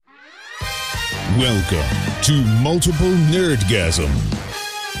Welcome to Multiple Nerdgasm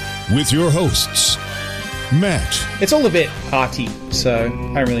with your hosts, Matt. It's all a bit arty, so I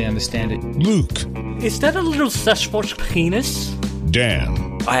don't really understand it. Luke. Is that a little Sasquatch penis?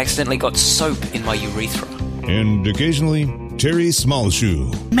 Dan. I accidentally got soap in my urethra. And occasionally, Terry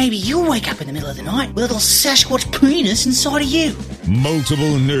Smallshoe. Maybe you'll wake up in the middle of the night with a little Sasquatch penis inside of you. Multiple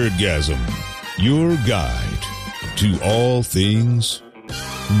Nerdgasm, your guide to all things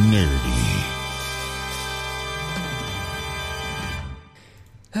nerdy.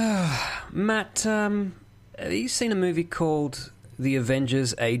 Matt, have you seen a movie called The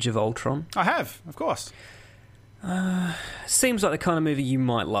Avengers Age of Ultron? I have, of course. Seems like the kind of movie you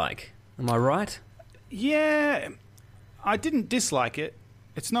might like. Am I right? Yeah, I didn't dislike it.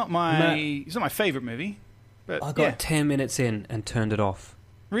 It's not my favourite movie. But I got 10 minutes in and turned it off.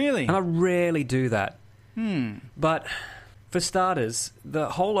 Really? And I rarely do that. But for starters, the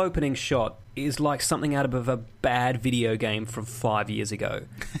whole opening shot is like something out of a bad video game from 5 years ago.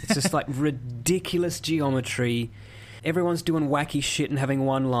 It's just like ridiculous geometry. Everyone's doing wacky shit and having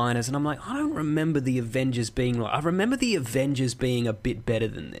one-liners, and I'm like, I don't remember the Avengers being like... I remember the Avengers being a bit better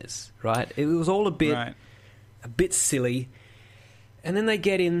than this, right? It was all a bit silly. And then they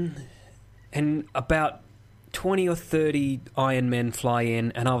get in, and about 20 or 30 Iron Men fly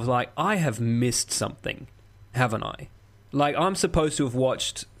in, and I was like, I have missed something, haven't I? Like, I'm supposed to have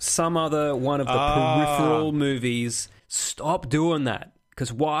watched some other one of the peripheral movies. Stop doing that.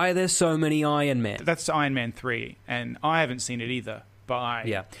 Because why are there so many Iron Men? That's Iron Man 3, and I haven't seen it either. But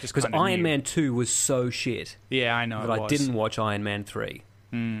because Iron Man 2 was so shit. Yeah, I know. That I didn't watch Iron Man 3.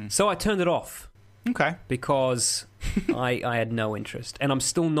 So I turned it off. Okay. Because I had no interest. And I'm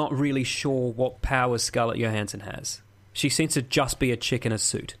still not really sure what powers Scarlett Johansson has. She seems to just be a chick in a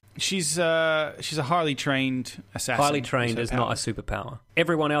suit. She's a highly trained assassin. Highly trained is not a superpower.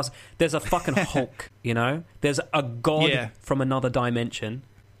 Everyone else, there's a fucking Hulk, you know? There's a god from another dimension,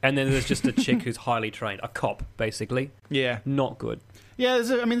 and then there's just a chick who's highly trained. A cop, basically. Yeah. Not good. Yeah,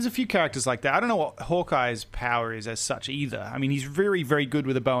 there's a few characters like that. I don't know what Hawkeye's power is as such either. I mean, he's very, very good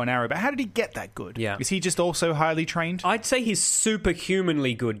with a bow and arrow, but how did he get that good? Yeah. Is he just also highly trained? I'd say he's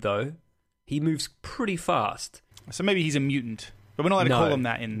superhumanly good, though. He moves pretty fast. So maybe he's a mutant. But we're not allowed to call him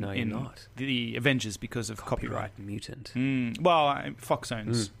that in not. The Avengers because of copyright. Mutant. Well, Fox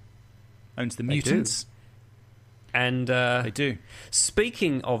owns the mutants. And they do.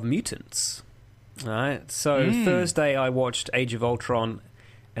 Speaking of mutants, right? So Thursday I watched Age of Ultron,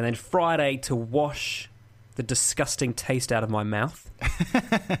 and then Friday, to wash the disgusting taste out of my mouth,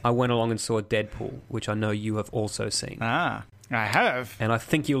 I went along and saw Deadpool, which I know you have also seen. Ah, I have. And I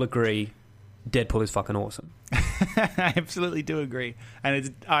think you'll agree, Deadpool is fucking awesome. I absolutely do agree.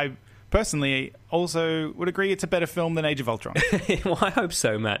 And I personally also would agree it's a better film than Age of Ultron. Well, I hope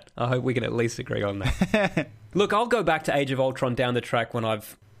so, Matt. I hope we can at least agree on that. Look, I'll go back to Age of Ultron down the track when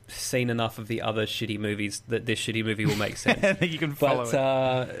I've seen enough of the other shitty movies that this shitty movie will make sense. You can follow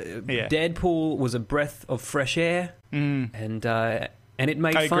it. Deadpool was a breath of fresh air, and it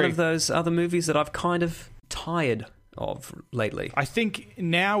made fun of those other movies that I've kind of tired of lately. I think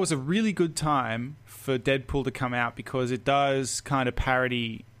now is a really good time for Deadpool to come out because it does kind of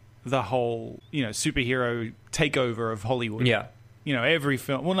parody the whole, superhero takeover of Hollywood. Yeah. Every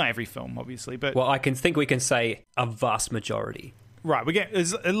film, well, not every film, obviously, but... Well, I think we can say a vast majority. Right,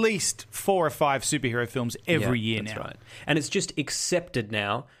 there's at least 4 or 5 superhero films every year now. That's right. And it's just accepted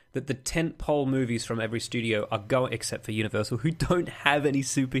now that the tentpole movies from every studio are going, except for Universal, who don't have any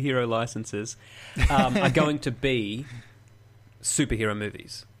superhero licenses, are going to be superhero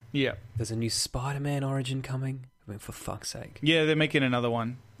movies. Yeah. There's a new Spider-Man origin coming. I mean, for fuck's sake. Yeah, they're making another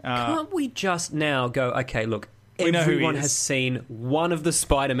one. Can't we just now go, okay, look, everyone has seen one of the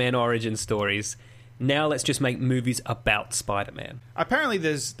Spider-Man origin stories. Now let's just make movies about Spider-Man. Apparently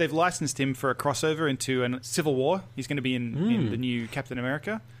they've licensed him for a crossover into a Civil War. He's going to be in the new Captain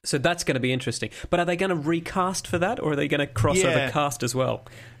America. So that's going to be interesting. But are they going to recast for that, or are they going to crossover cast as well?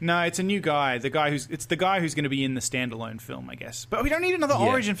 No, it's a new guy. It's the guy who's going to be in the standalone film, I guess. But we don't need another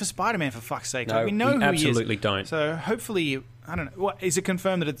origin for Spider-Man, for fuck's sake. No, we know who absolutely he is. Don't. So hopefully, I don't know. Is it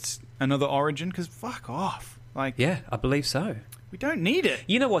confirmed that it's another origin? Because fuck off. Yeah, I believe so. We don't need it.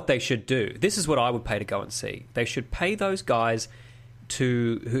 You know what they should do? This is what I would pay to go and see. They should pay those guys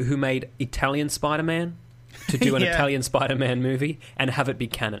who made Italian Spider-Man to do an Italian Spider-Man movie and have it be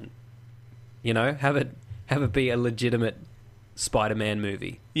canon. Have it be a legitimate Spider-Man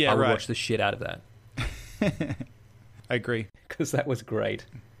movie. Yeah, I would watch the shit out of that. I agree. Because that was great.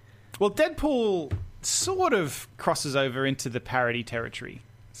 Well, Deadpool sort of crosses over into the parody territory.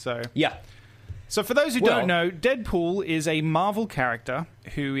 So yeah. So for those who don't know, Deadpool is a Marvel character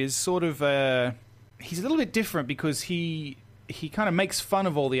who is sort of he's a little bit different because he kind of makes fun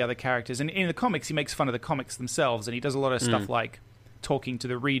of all the other characters. And in the comics, he makes fun of the comics themselves, and he does a lot of stuff like talking to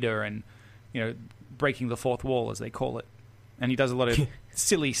the reader and, breaking the fourth wall, as they call it. And he does a lot of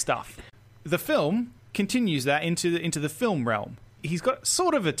silly stuff. The film continues that into the film realm. He's got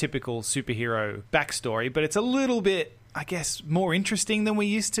sort of a typical superhero backstory, but it's a little bit, I guess, more interesting than we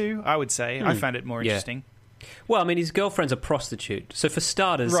used to, I would say. I found it more interesting. Well, I mean, his girlfriend's a prostitute. So for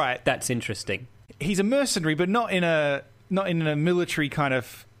starters, that's interesting. He's a mercenary, but not in a military kind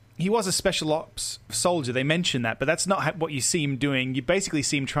of... He was a special ops soldier. They mention that, but that's not what you see him doing. You basically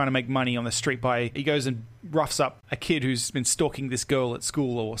see him trying to make money on the street by... He goes and roughs up a kid who's been stalking this girl at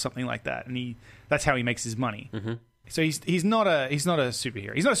school or something like that, and that's how he makes his money. Mm-hmm. So he's not a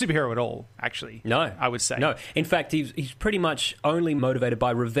superhero. He's not a superhero at all, actually. No, I would say no. In fact, he's pretty much only motivated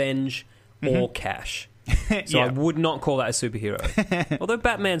by revenge or cash. So I would not call that a superhero. Although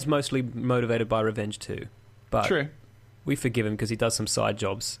Batman's mostly motivated by revenge too. But true. We forgive him because he does some side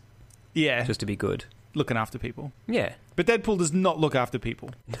jobs. Yeah, just to be good, looking after people. Yeah, but Deadpool does not look after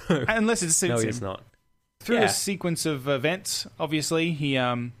people, unless it suits him. No, he's not. Through a sequence of events, obviously he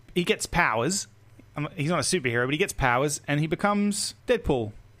gets powers. He's not a superhero, but he gets powers, and he becomes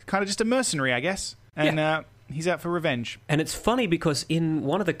Deadpool. Kind of just a mercenary, I guess. And he's out for revenge. And it's funny because in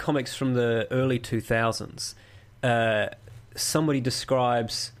one of the comics from the early 2000s, somebody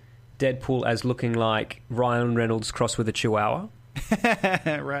describes Deadpool as looking like Ryan Reynolds crossed with a Chihuahua.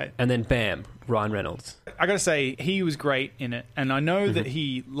 Right. And then bam, Ryan Reynolds. I gotta say, he was great in it, and I know that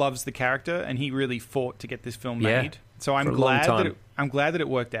he loves the character, and he really fought to get this film made. So I'm glad that it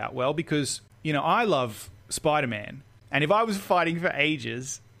worked out well, because I love Spider-Man, and if I was fighting for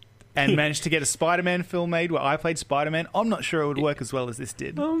ages and managed to get a Spider-Man film made where I played Spider-Man, I'm not sure it would work as well as this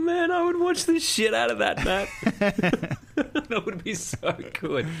did. Oh man, I would watch the shit out of that, Matt. That would be so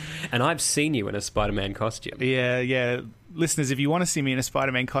good. And I've seen you in a Spider-Man costume. Yeah. Listeners, if you want to see me in a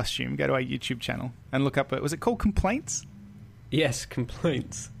Spider-Man costume, go to our YouTube channel and look up was it called Complaints? Yes,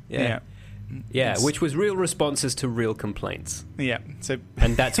 Complaints. Yeah, which was real responses to real complaints. Yeah.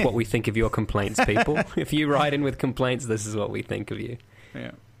 And that's what we think of your complaints, people. If you write in with complaints, this is what we think of you.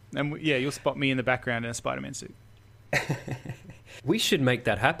 Yeah. And you'll spot me in the background in a Spider-Man suit. We should make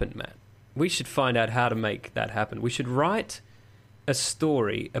that happen, Matt. We should find out how to make that happen. We should write a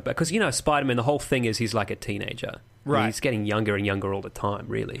story about... Because, Spider-Man, the whole thing is he's like a teenager. Right. I mean, he's getting younger and younger all the time,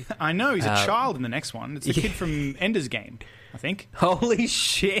 really. I know. He's a child in the next one. It's the kid from Ender's Game, I think. Holy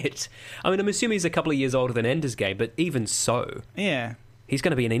shit. I mean, I'm assuming he's a couple of years older than Ender's Game, but even so... Yeah. He's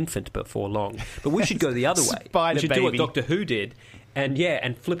going to be an infant before long. But we should go the other way. Spider we should baby. Do what Doctor Who did,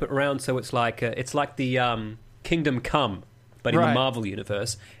 and flip it around so it's like the Kingdom Come, but in the Marvel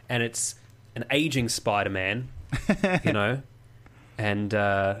universe, and it's an aging Spider-Man, and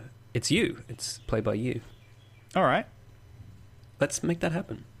it's you. It's played by you. All right. Let's make that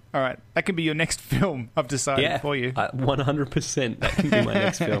happen. All right. That could be your next film, I've decided, for you. 100%. That can be my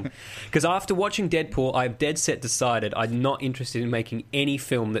next film. Because after watching Deadpool, I've dead set decided I'm not interested in making any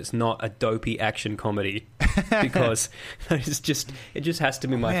film that's not a dopey action comedy. Because it just has to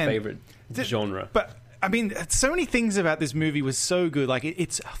be my favorite genre. But, I mean, so many things about this movie was so good. Like,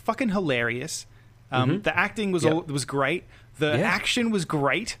 it's fucking hilarious. The acting was great. The action was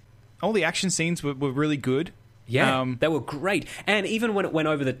great. All the action scenes were really good. Yeah, they were great. And even when it went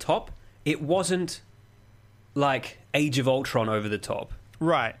over the top, it wasn't like Age of Ultron over the top.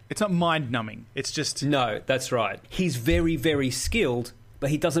 Right. It's not mind-numbing. It's just... No, that's right. He's very, very skilled, but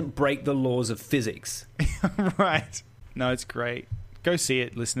he doesn't break the laws of physics. Right. No, it's great. Go see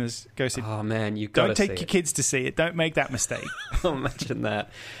it, listeners. Go see it. Oh, man, you've got to see it. Don't take your kids to see it. Don't make that mistake. Imagine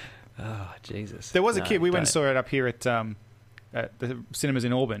that. Oh, Jesus. There was a kid. We went and saw it up here at the cinemas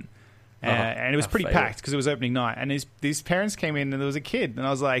in Auburn. And it was pretty packed because it was opening night. And these parents came in and there was a kid. And I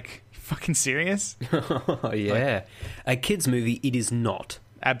was like, you fucking serious? Oh, yeah. A kid's movie, it is not.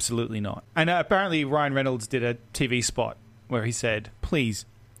 Absolutely not. And apparently Ryan Reynolds did a TV spot where he said, please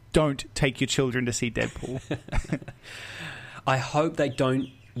don't take your children to see Deadpool. I hope they don't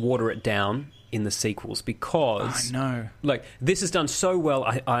water it down in the sequels because... I know. Like, this is done so well,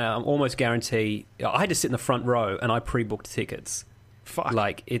 I almost guarantee... I had to sit in the front row and I pre-booked tickets. Fuck.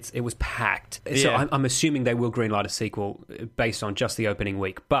 Like, it was packed. Yeah. So I'm assuming they will greenlight a sequel based on just the opening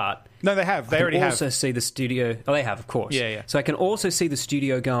week. But no, they have. They already have. I can also see the studio... Oh, they have, of course. Yeah. So I can also see the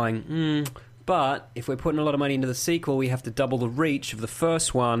studio going, but if we're putting a lot of money into the sequel, we have to double the reach of the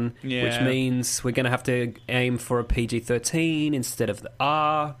first one, which means we're going to have to aim for a PG-13 instead of the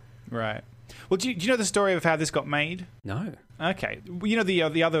R. Right. Well, do you know the story of how this got made? No. Okay. You know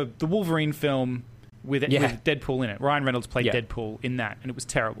the Wolverine film with Deadpool in it. Ryan Reynolds played Deadpool in that, and it was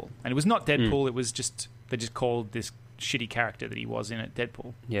terrible. And it was not Deadpool. It was just they just called this shitty character that he was in it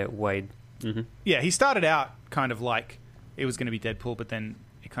Deadpool. Yeah, Wade. Mm-hmm. Yeah, he started out kind of like it was going to be Deadpool, but then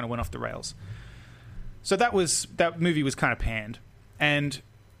it kind of went off the rails. So that movie was kind of panned, and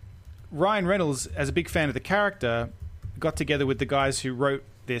Ryan Reynolds, as a big fan of the character, got together with the guys who wrote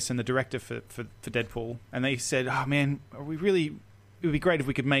this and the director for Deadpool, and they said, "Oh man, it would be great if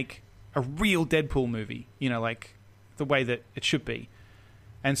we could make a real Deadpool movie, you know, like the way that it should be."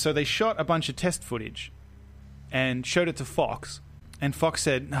 And so they shot a bunch of test footage and showed it to Fox, and Fox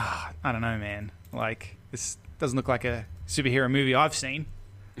said, "I don't know, man. Like, this doesn't look like a superhero movie I've seen.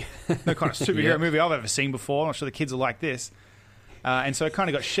 No kind of superhero movie I've ever seen before. I'm not sure the kids will like this." And so it kind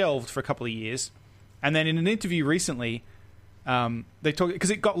of got shelved for a couple of years. And then in an interview recently, they talked, because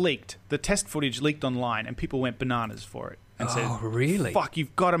it got leaked. The test footage leaked online, and people went bananas for it and said, really? Fuck,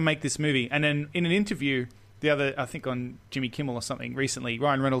 you've got to make this movie." And then in an interview I think on Jimmy Kimmel or something recently,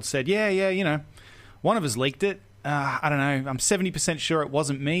 Ryan Reynolds said, yeah, you know, one of us leaked it. I don't know. I'm 70% sure it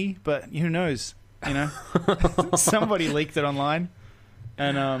wasn't me, but who knows? You know, somebody leaked it online.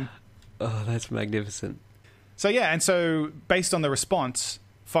 And oh, that's magnificent. So yeah, and so based on the response,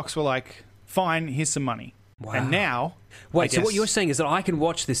 Fox were like, "Fine, here's some money." Wow. And now, wait, so what you're saying is that I can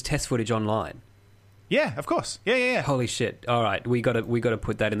watch this test footage online? Yeah, of course. Yeah. Holy shit! All right, we got to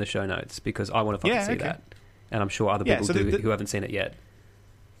put that in the show notes because I want to fucking see that, and I'm sure other people do who haven't seen it yet.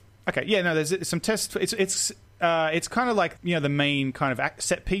 Okay, yeah, no, there's some test. It's kind of like, you know, the main kind of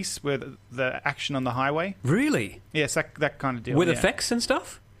set piece where the action on the highway. Really? Yes, that kind of deal. With effects and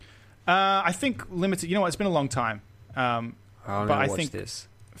stuff? I think limited. You know what? It's been a long time. I'm going to watch this.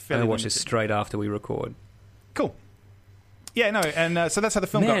 I'm going to watch this straight after we record. Cool. Yeah, no, and so that's how the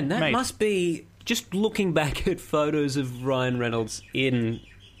film got made. Man, that must be... Just looking back at photos of Ryan Reynolds in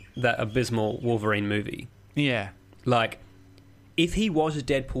that abysmal Wolverine movie. Yeah. Like, if he was a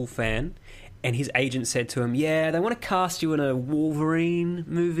Deadpool fan and his agent said to him, "Yeah, they want to cast you in a Wolverine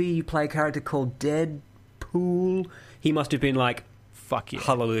movie. You play a character called Deadpool," he must have been like, "Fuck yeah.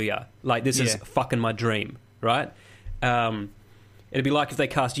 Hallelujah. Like, this is fucking my dream," right? It'd be like if they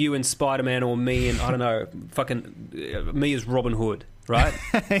cast you in Spider-Man or me in, I don't know, fucking me as Robin Hood, right?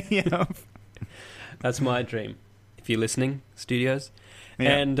 Yeah. That's my dream. If you're listening, studios.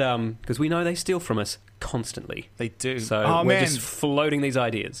 Yeah. And because we know they steal from us constantly. They do. So we're just floating these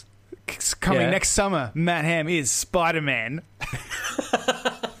ideas. Coming next summer, Matt Ham is Spider-Man.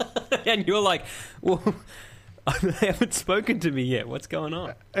 And you're like, well, they haven't spoken to me yet. What's going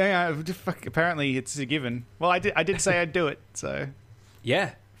on? Apparently it's a given. Well, I did say I'd do it, so...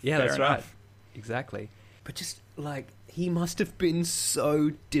 Yeah, that's enough. right. Exactly. But just, like, he must have been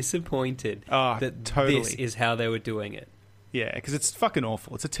so disappointed that totally. This is how they were doing it. Yeah, because it's fucking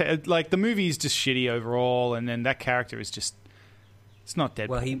awful. It's like, the movie is just shitty overall, and then that character is just... It's not Deadpool.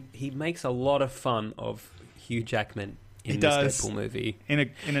 Well, he makes a lot of fun of Hugh Jackman in this Deadpool movie.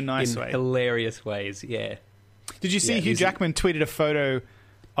 In a nice way. In hilarious ways, yeah. Did you see Hugh Jackman tweeted a photo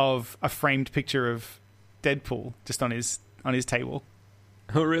of a framed picture of Deadpool just on his table?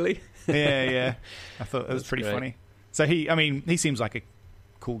 Oh, really? Yeah. I thought that was pretty funny. So he seems like a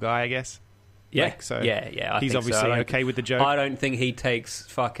cool guy, I guess. Yeah. I he's obviously okay with the joke. I don't think he takes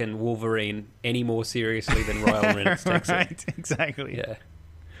fucking Wolverine any more seriously than Ryan Reynolds takes it. Right, exactly.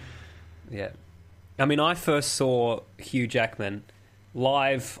 Yeah. I mean, I first saw Hugh Jackman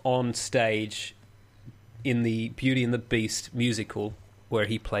live on stage in the Beauty and the Beast musical where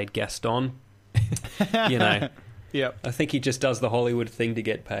he played Gaston. You know. Yeah. I think he just does the Hollywood thing to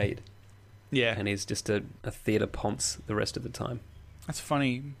get paid. Yeah. And he's just a theatre ponce the rest of the time. That's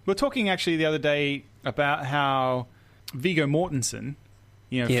funny. We were talking actually the other day about how Viggo Mortensen,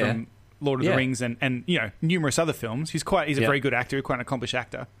 you know, from Lord of the Rings and you know, numerous other films, he's a very good actor, quite an accomplished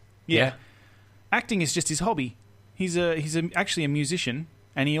actor. Yeah. Acting is just his hobby. He's actually a musician,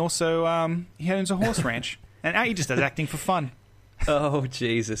 and he also he owns a horse ranch, and he just does acting for fun. Oh,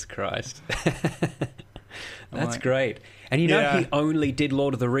 Jesus Christ. That's great. And you know he only did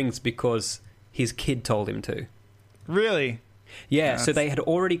Lord of the Rings because his kid told him to. Really? Yeah, so they had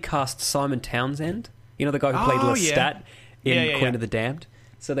already cast Simon Townsend, you know, the guy who played Lestat in Queen of the Damned.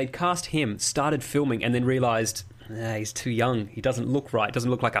 So they'd cast him, started filming, and then realised, he's too young. He doesn't look right. Doesn't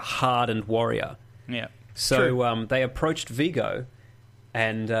look like a hardened warrior. Yeah. So they approached Viggo,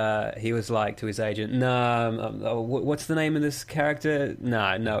 and he was like to his agent, what's the name of this character?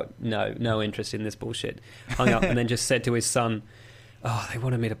 No interest in this bullshit. Hung up and then just said to his son, they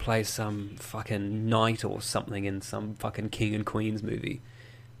wanted me to play some fucking knight or something in some fucking King and Queens movie.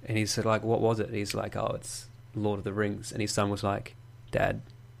 And he said, like, what was it? He's like, Lord of the Rings, and his son was like, "Dad,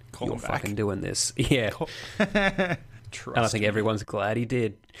 Call you're him back. fucking doing this." Yeah. Trust And I think me. everyone's glad he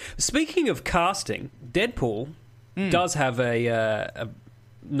did. Speaking of casting, Deadpool does have a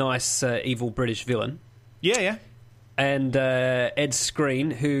nice evil British villain. Yeah. And Ed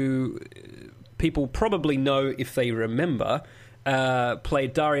Skrein, who people probably know if they remember,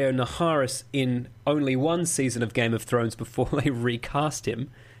 played Dario Naharis in only one season of Game of Thrones before they recast him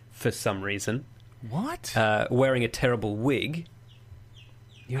for some reason, What? wearing a terrible wig.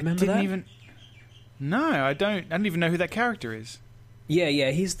 You remember that? No, I don't. I don't even know who that character is.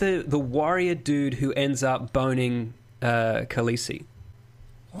 Yeah, he's the warrior dude who ends up boning Khaleesi.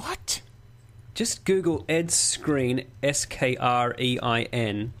 What? Just Google Ed Skrein,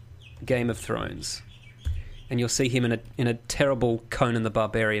 Skrein, Game of Thrones, and you'll see him in a terrible Conan the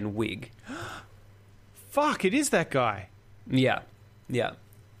Barbarian wig. Fuck! It is that guy. Yeah.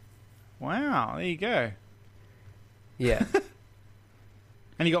 Wow. There you go. Yeah.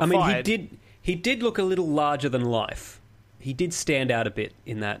 And he got I mean, fired. he did look a little larger than life. He did stand out a bit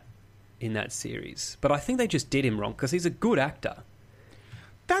in that series, but I think they just did him wrong because he's a good actor.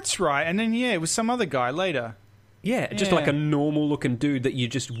 That's right. And then it was some other guy later. Yeah, just Yeah. like a normal-looking dude that you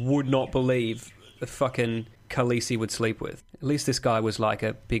just would not believe the fucking Khaleesi would sleep with. At least this guy was like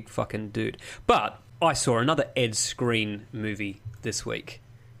a big fucking dude. But I saw another Ed Skrein movie this week.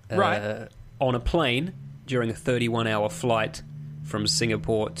 Right. On a plane during a 31-hour flight from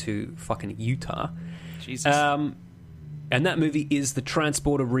Singapore to fucking Utah. Jesus. And that movie is The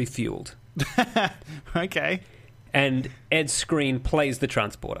Transporter Refueled. Okay. And Ed Skrein plays the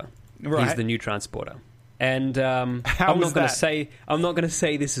transporter. Right. He's the new transporter. And I'm was not going that? to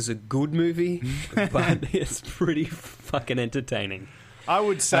say this is a good movie, but it's pretty fucking entertaining. I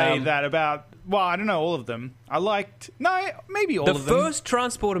would say Um, that about. Well, I don't know all of them. I liked. No, maybe all The of them. first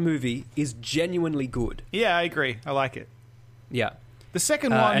transporter movie is genuinely good. Yeah, I agree. I like it. Yeah. The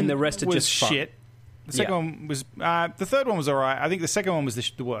second one and the rest are was just fun. shit. The second Yeah. one was. The third one was alright. I think the second one was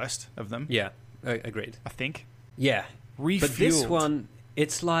the worst of them. Yeah. Agreed. I think. Yeah. Refueled. But this one,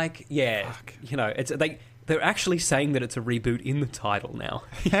 it's like, Fuck. they're actually saying that it's a reboot in the title now.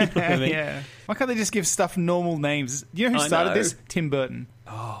 You know what I mean? Yeah. Why can't they just give stuff normal names? Do you know who I started know. this? Tim Burton.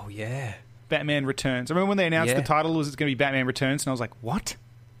 Oh, yeah. Batman Returns. I remember when they announced Yeah. the title was going to be Batman Returns, and I was like, what?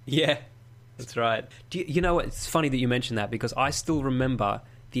 Yeah, that's right. You know what? It's funny that you mentioned that because I still remember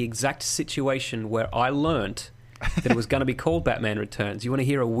the exact situation where I learnt that it was going to be called Batman Returns. You want to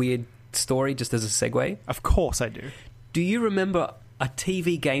hear a weird story just as a segue? Of course I do. Do you remember a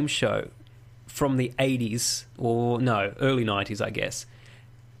TV game show from the 80s, or no, early 90s, I guess,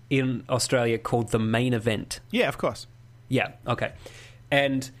 in Australia called The Main Event? Yeah, of course. Yeah, okay.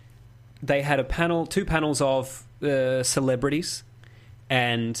 And they had two panels of celebrities,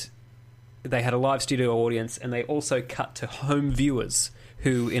 and they had a live studio audience, and they also cut to home viewers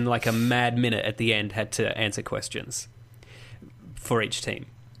who, in like a mad minute at the end, had to answer questions for each team.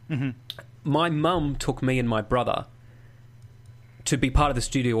 Mm-hmm. My mum took me and my brother to be part of the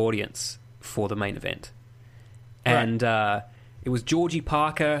studio audience for The Main Event. And it was Georgie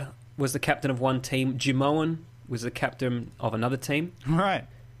Parker was the captain of one team. Jim Owen was the captain of another team. Right.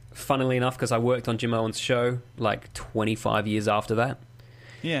 Funnily enough, because I worked on Jim Owen's show like 25 years after that.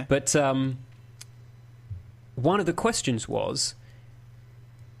 Yeah. But one of the questions was,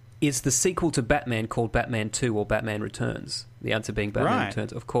 is the sequel to Batman called Batman 2 or Batman Returns? The answer being Batman Right.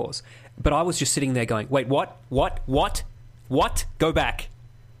 Returns, of course. But I was just sitting there going, wait, what? Go back.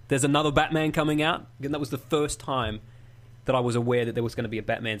 There's another Batman coming out? And that was the first time that I was aware that there was going to be a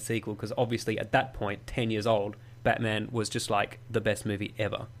Batman sequel, because obviously at that point, 10 years old, Batman was just like the best movie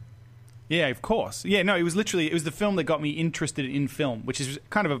ever. Yeah, of course. Yeah, no, it was the film that got me interested in film, which is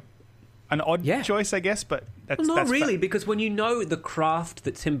kind of an odd Yeah. choice, I guess, but that's Well, not that's really, because when you know the craft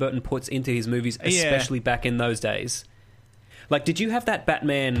that Tim Burton puts into his movies, especially back in those days. Like, did you have that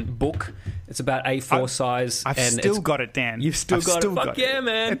Batman book? It's about A4 size. I've and still it's, got it, Dan. You've still I've got still it? Fuck yeah,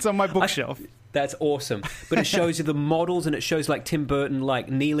 man. It's on my bookshelf. That's awesome. But it shows you the models, and it shows like Tim Burton like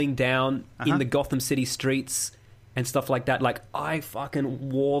kneeling down in the Gotham City streets and stuff like that. Like, I fucking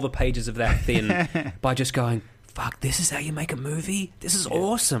wore the pages of that thin by just going, fuck, this is how you make a movie? This is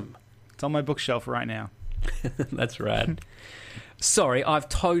awesome. It's on my bookshelf right now. That's rad. Sorry, I've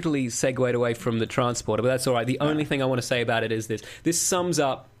totally segued away from the transporter, but that's all right. The only thing I want to say about it is this. This sums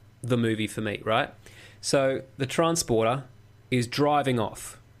up the movie for me, right? So the transporter is driving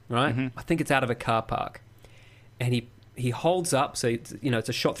off, right? Mm-hmm. I think it's out of a car park. And he holds up, so it's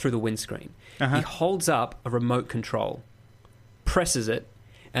a shot through the windscreen. Uh-huh. He holds up a remote control, presses it,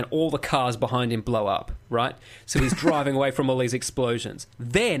 and all the cars behind him blow up, right? So he's driving away from all these explosions.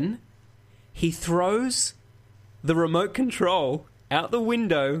 Then he throws the remote control out the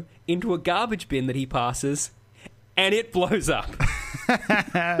window into a garbage bin that he passes, and it blows up.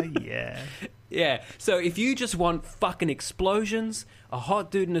 Yeah. Yeah, so if you just want fucking explosions, a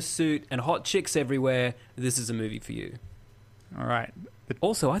hot dude in a suit, and hot chicks everywhere, this is a movie for you. All right.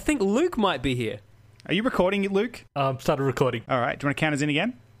 Also, I think Luke might be here. Are you recording it, Luke? Started recording. All right. Do you want to count us in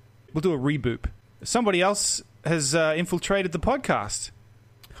again? We'll do a reboot. Somebody else has infiltrated the podcast.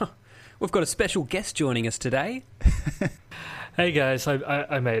 We've got a special guest joining us today. Hey guys,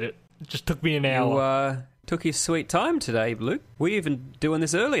 I made it. It just took me an hour. You took your sweet time today, Luke. We're even doing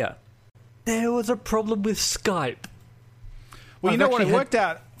this earlier. There was a problem with Skype. Well, you I've know what? It actually worked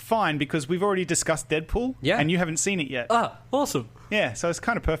out fine because we've already discussed Deadpool, Yeah. and you haven't seen it yet. Ah, awesome. Yeah, so it's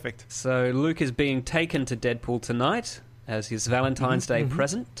kind of perfect. So Luke is being taken to Deadpool tonight as his Valentine's Day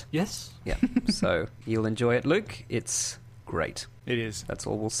present. Yes. Yeah, so you'll enjoy it, Luke. It's great. It is. That's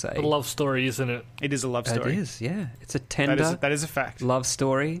all we'll say. A love story, isn't it? It is a love story. It is, yeah. It's a tender That is a fact. love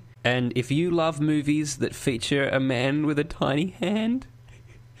story. And if you love movies that feature a man with a tiny hand,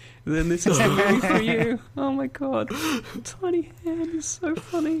 then this is the movie for you. Oh my god. Tiny hand is so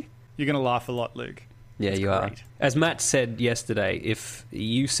funny. You're going to laugh a lot, Luke. Yeah, It's you are. great. As Matt said yesterday, if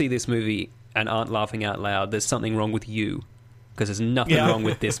you see this movie and aren't laughing out loud, there's something wrong with you. Because there's nothing Yeah. wrong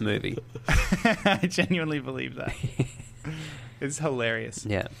with this movie. I genuinely believe that. It's hilarious.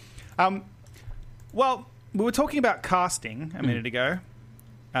 Yeah. Well, we were talking about casting a minute ago.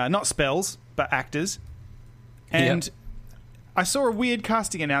 Not spells, but actors. And Yep. I saw a weird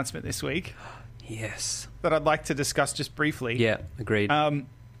casting announcement this week Yes. that I'd like to discuss just briefly. Yeah, agreed.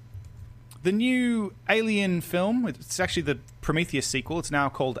 The new Alien film, it's actually the Prometheus sequel. It's now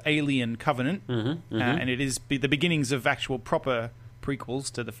called Alien Covenant. And it is the beginnings of actual proper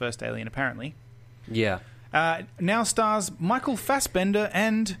prequels to the first Alien, apparently. yeah. Now stars Michael Fassbender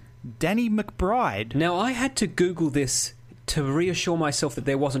and Danny McBride. Now, I had to Google this to reassure myself that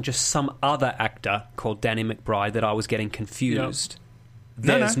there wasn't just some other actor called Danny McBride that I was getting confused.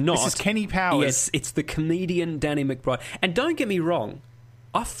 No, There's no, not. this is Kenny Powers. Yes, it's the comedian Danny McBride. And don't get me wrong,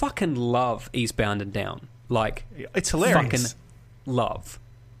 I fucking love Eastbound and Down. Like, It's hilarious. fucking love.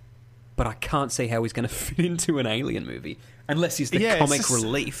 But I can't see how he's going to fit into an Alien movie unless he's the Yeah, it's comic just-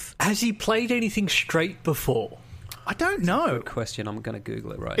 relief. Has he played anything straight before? I don't know. Good question. I'm going to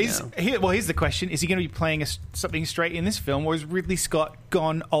Google it right now. Here's the question. Is he going to be playing something straight in this film, or is Ridley Scott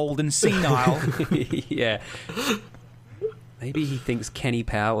gone old and senile? Yeah. Maybe he thinks Kenny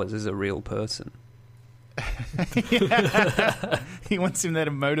Powers is a real person. He wants him there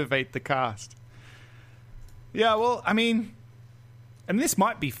to motivate the cast. Yeah, well, I mean this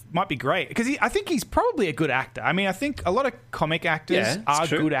might be great because I think he's probably a good actor. I mean, I think a lot of comic actors Yeah, it's are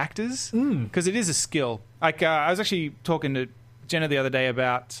true. good actors because it is a skill. Like I was actually talking to Jenna the other day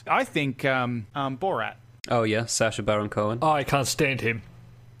about I think Borat. Oh, yeah, Sacha Baron Cohen. Oh, I can't stand him.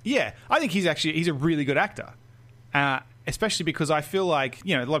 Yeah, I think he's a really good actor, especially because I feel like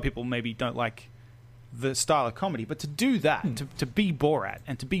a lot of people maybe don't like the style of comedy, but to do that, to be Borat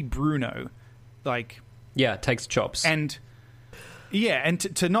and to be Bruno, like, Yeah, it takes chops. and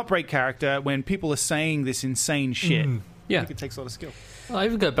to not break character when people are saying this insane shit, yeah. I think it takes a lot of skill. I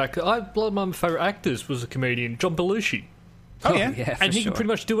even go back. One of my favourite actors was a comedian, John Belushi. Oh, yeah, yeah, for And he sure. can pretty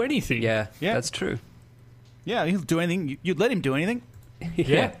much do anything. Yeah, Yeah. that's true. yeah, he'll do anything. You'd let him do anything.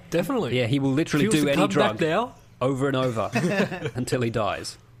 Yeah, definitely. Yeah, he will literally If he was do to any come drug back now. over and over until he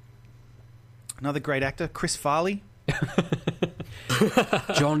dies. Another great actor, Chris Farley.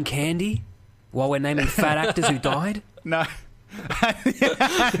 John Candy? While we're naming fat actors who died? No,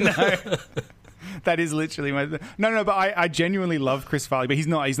 no. That is literally my no. But I genuinely love Chris Farley, but he's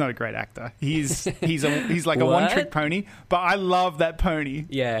not a great actor. He's like a What? one-trick pony. But I love that pony.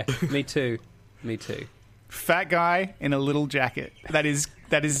 Yeah, me too. Me too. Fat guy in a little jacket. That is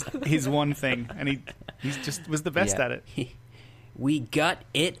his one thing, and he's just was the best Yeah. at it. We got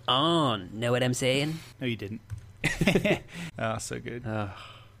it on. Know what I'm saying? No, you didn't. Oh, so good.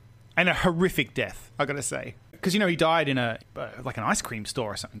 And a horrific death, I gotta say, because he died in like an ice cream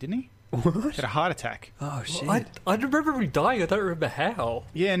store or something, didn't he? What? Had a heart attack. Oh, shit. I remember him dying. I don't remember how.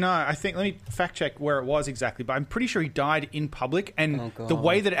 Yeah, no, I think let me fact check where it was exactly, but I'm pretty sure he died in public, and Oh, God. the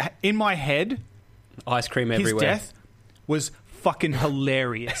way that in my head. Ice cream His everywhere. death was fucking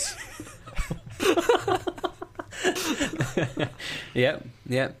hilarious. Yep,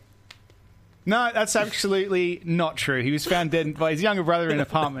 yep. No, that's absolutely not true. He was found dead by his younger brother in an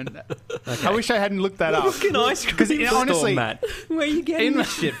apartment. I wish I hadn't looked that up. Fucking ice cream 'Cause store, honestly, Matt. Where are you getting in-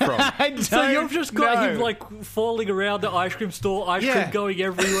 this shit from? I don't So you've just got know. him like falling around the ice cream store, ice Yeah. cream going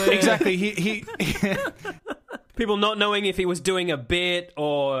everywhere. Exactly. He People not knowing if he was doing a bit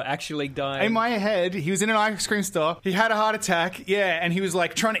or actually dying. In my head, he was in an ice cream store. He had a heart attack. Yeah, and he was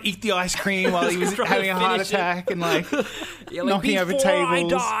like trying to eat the ice cream while he was having a heart attack and like knocking over tables. Before I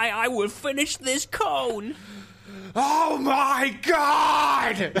die, I will finish this cone. Oh my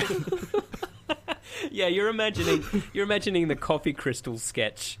god! Yeah, you're imagining the coffee crystal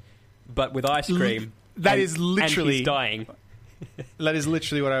sketch, but with ice cream. That is literally and he's dying. That is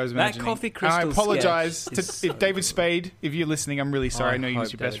literally what I was imagining. That coffee crystal. I apologize sketch to is so David good. Spade if you're listening. I'm really sorry. I know he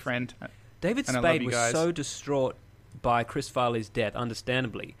was your best friend. David And I love Spade you was guys. so distraught by Chris Farley's death,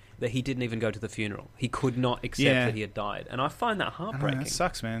 understandably, that he didn't even go to the funeral. He could not accept that he had died, and I find that I know, heartbreaking. that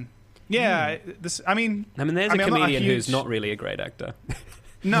sucks, man. Yeah, there's a there's a I'm not a comedian who's huge- not really a great actor.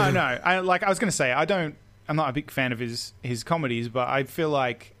 No. I was going to say I'm not a big fan of his comedies, but I feel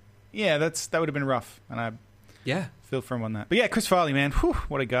like that would have been rough, and I Yeah. feel for him on that. But yeah, Chris Farley, man, whew,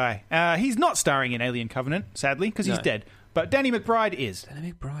 what a guy. He's not starring in Alien Covenant, sadly, because he's No. dead. But Danny McBride is.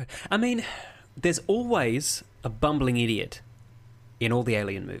 Danny McBride. I mean, there's always a bumbling idiot in all the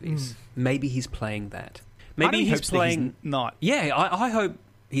Alien movies. Maybe he's playing that. Maybe I he's hope that playing. not. Yeah, I hope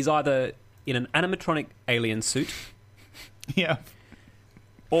he's either in an animatronic alien suit Yeah.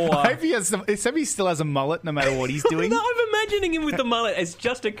 or. I hope he still has a mullet no matter what he's doing. No, I'm imagining him with the mullet. It's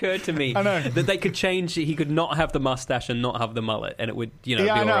just occurred to me I know. that they could change. He could not have the mustache and not have the mullet, and it would, Yeah, be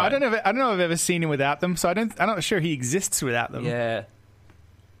I know. all right. I don't know if I've ever seen him without them, so I'm not sure he exists without them. Yeah.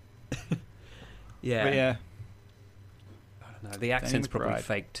 Yeah. But yeah. I don't know. The accent's probably McBride.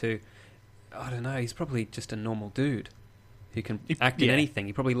 fake too. I don't know. He's probably just a normal dude who can He- act in yeah. anything.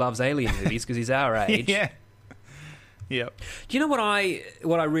 He probably loves alien movies because he's our age. Yeah. Yep. Do you know what I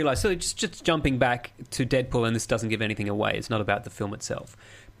realised? So just jumping back to Deadpool, and this doesn't give anything away. It's not about the film itself,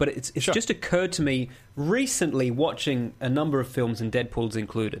 but it's Sure. just occurred to me recently, watching a number of films, and Deadpool's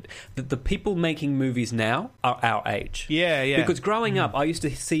included, that the people making movies now are our age. Yeah, yeah. Because growing up, I used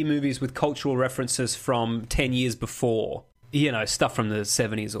to see movies with cultural references from 10 years before. Stuff from the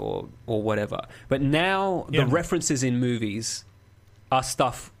 70s or whatever. But now Yeah. the references in movies are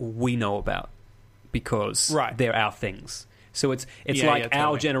stuff we know about because Right. they're our things. So it's Yeah, like yeah, our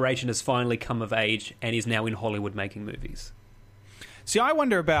totally. generation has finally come of age and is now in Hollywood making movies. See, I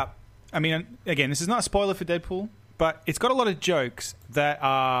wonder about. I mean, again, this is not a spoiler for Deadpool, but it's got a lot of jokes that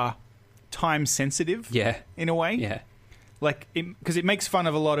are time sensitive. Yeah. In a way. Yeah. Like, because it makes fun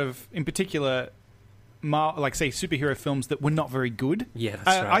of a lot of, in particular, like say superhero films that were not very good. Yeah, that's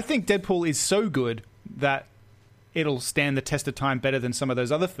right. I think Deadpool is so good that it'll stand the test of time better than some of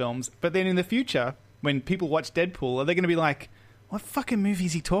those other films. But then in the future, when people watch Deadpool, are they going to be like, what fucking movie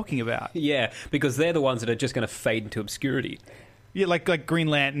is he talking about? Yeah, because they're the ones that are just going to fade into obscurity. Yeah, like Green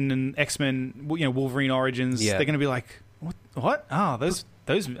Lantern and X-Men, Wolverine Origins. Yeah. They're going to be like, what? Oh, those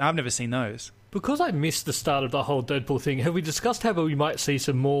I've never seen those. Because I missed the start of the whole Deadpool thing, have we discussed how we might see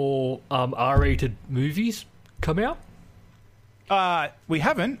some more R-rated movies come out? We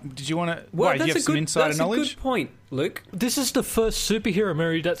haven't. Did you want to? Well, do you have some insider knowledge? That's a good point, Luke. This is the first superhero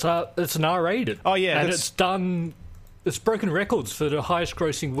movie that's an R-rated. Oh, yeah, and that's- it's broken records for the highest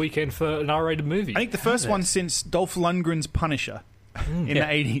grossing weekend for an R-rated movie. I think the first one since Dolph Lundgren's Punisher in the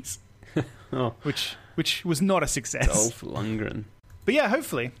 80s, Oh, which was not a success. Dolph Lundgren. But yeah,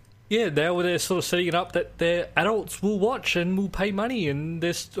 hopefully. Yeah, now they're sort of setting it up that their adults will watch and will pay money, and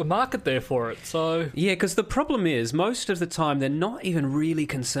there's a market there for it. So Yeah, because the problem is, most of the time, they're not even really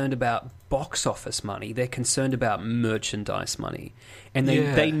concerned about box office money. They're concerned about merchandise money. And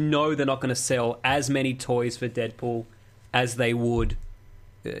they know they're not going to sell as many toys for Deadpool as they would,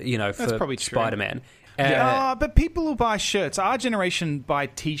 for probably true. Spider-Man. But people will buy shirts. Our generation buy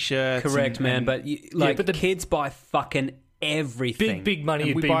T-shirts. Correct, man. But but the kids buy fucking everything. big money and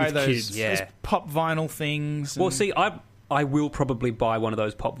had we been buy with those, kids. Yeah. those pop vinyl things. Well, and- see, I will probably buy one of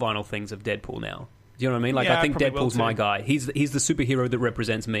those pop vinyl things of Deadpool now. Do you know what I mean? Like, Yeah, I think I probably will Deadpool's my too. guy. He's the superhero that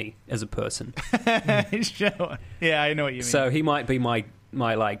represents me as a person. Sure. Yeah, I know what you mean. So he might be my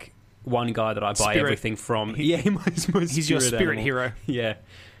like one guy that I buy Spirit. everything from. He's my he's your spirit animal. hero. Yeah,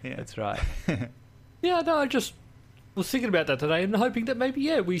 Yeah. that's right. Yeah, no, I just was thinking about that today and hoping that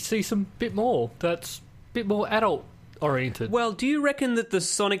maybe, we see some bit more that's a bit more adult oriented. Well, do you reckon that the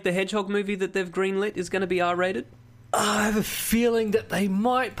Sonic the Hedgehog movie that they've greenlit is going to be R-rated? I have a feeling that they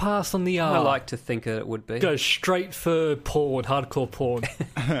might pass on the R. I like to think that it would be. Go straight for porn, hardcore porn.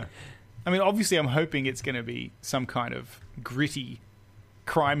 I mean, obviously, I'm hoping it's going to be some kind of gritty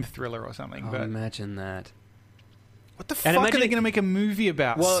crime thriller or something. Oh, but imagine that. what the And fuck are imagine- they going to make a movie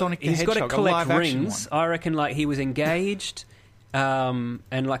about? Well, Sonic the he's Hedgehog, got to a collect live action rings. one. I reckon, like, he was engaged, and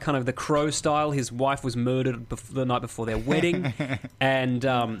like kind of the Crow style. His wife was murdered the night before their wedding, and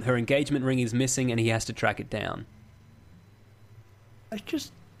her engagement ring is missing, and he has to track it down.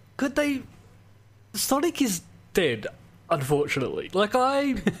 Sonic is dead, unfortunately. Like,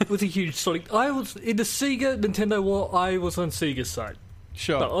 I was a huge Sonic... I was in the Nintendo war, I was on Sega's side.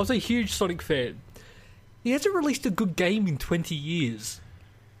 Sure. No, I was a huge Sonic fan. He hasn't released a good game in 20 years.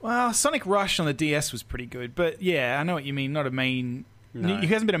 Well, Sonic Rush on the DS was pretty good, but yeah, I know what you mean. Not a main... No. He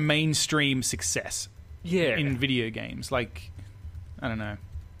hasn't been a mainstream success Yeah. in video games. Like, I don't know.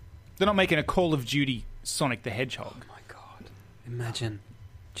 They're not making a Call of Duty Sonic the Hedgehog. Oh my god!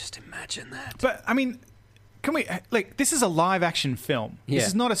 Just imagine that. But, I mean... Can we like? This is a live-action film. Yeah. This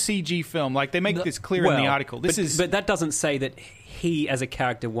is not a CG film. Like they make No, this clear in the article. But that doesn't say that he, as a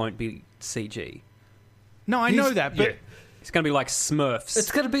character, won't be CG. No, I know that, but yeah. It's going to be like Smurfs. It's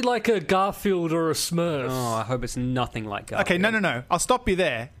going to be like a Garfield or a Smurf. Oh, I hope it's nothing like Garfield. okay, no. I'll stop you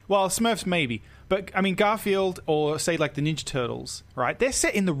there. Well, Smurfs maybe, but I mean Garfield or say like the Ninja Turtles, right? They're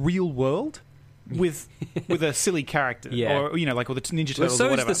set in the real world with a silly character, Yeah. or like or the Ninja Well, Turtles so or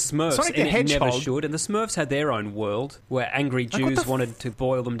is whatever. the Smurfs, Sonic the and it Hedgehog, never should. And the Smurfs had their own world where angry Like, what Jews the wanted to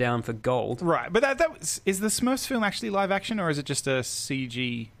boil them down for gold. right? But is the Smurfs film actually live action or is it just a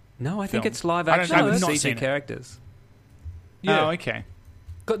CG? No, I think Film. it's live I don't- action I've with not CG seen it. characters. Yeah. Oh, okay.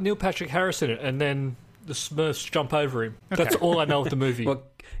 Got Neil Patrick Harris in it, and then the Smurfs jump over him. That's all I know of the movie. Well,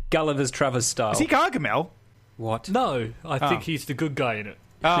 Gulliver's Travers style. Is he Gargamel? What? No, I think Oh. he's the good guy in it.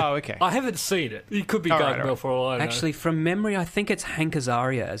 Oh, okay. I haven't seen it. He could be All right, Gargamel all right. for all I know. Actually, from memory, I think it's Hank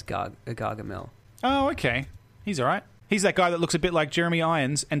Azaria as Gargamel. Oh, okay. He's all right. He's that guy that looks a bit like Jeremy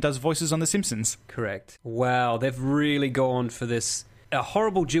Irons and does voices on The Simpsons. Correct. Wow, they've really gone for this. A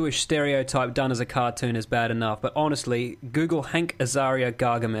horrible Jewish stereotype done as a cartoon is bad enough, but honestly, Google Hank Azaria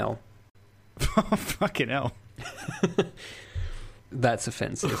Gargamel. Fucking hell. That's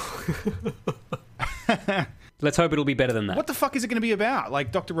offensive. Let's hope it'll be better than that. What the fuck is it going to be about?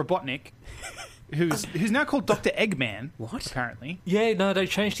 Like Dr. Robotnik, who's now called Dr. Eggman. What? Apparently. Yeah, no, they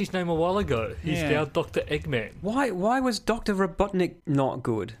changed his name a while ago. He's Yeah. now Dr. Eggman. Why was Dr. Robotnik not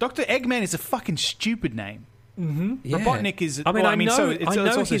good? Dr. Eggman is a fucking stupid name. Yeah. Robotnik is... I mean, well, I know, so it's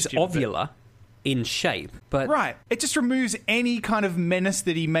also he's stupid, but- ovular in shape, but... Right. It just removes any kind of menace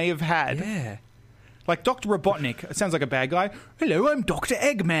that he may have had. Yeah. Like Dr. Robotnik. It sounds like a bad guy. Hello, I'm Dr.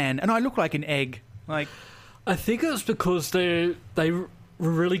 Eggman, and I look like an egg. Like... I think it was because they were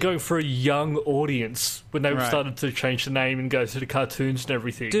really going for a young audience when they Right. started to change the name and go to the cartoons and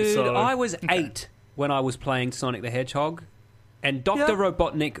everything. Dude, so, I was 8 when I was playing Sonic the Hedgehog, and Dr.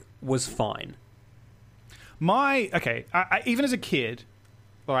 Robotnik was fine. I, even as a kid,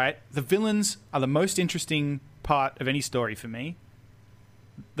 all right, the villains are the most interesting part of any story for me.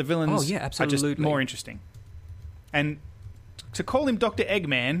 The villains Oh, yeah, are just absolutely. more interesting. And to call him Dr.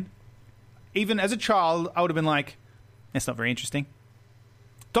 Eggman, even as a child, I would have been like, that's not very interesting.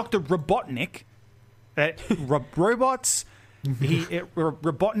 Dr. Robotnik, robots,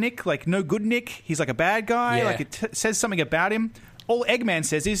 Robotnik, like no good Nick, he's like a bad guy, Yeah. like it says something about him. All Eggman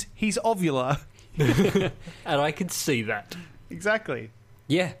says is, he's ovular. and I could see that. Exactly.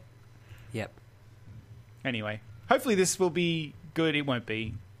 Yeah. Yep. Anyway, hopefully this will be good. It won't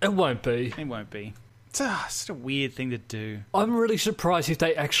be. It won't be. It won't be. It's such a weird thing to do. I'm really surprised if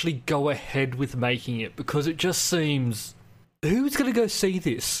they actually go ahead with making it because it just seems. Who's going to go see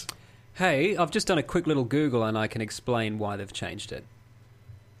this? Hey, I've just done a quick little Google and I can explain why they've changed it.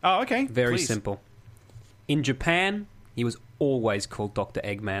 Oh, okay. Very Please. simple. In Japan, he was always called Dr.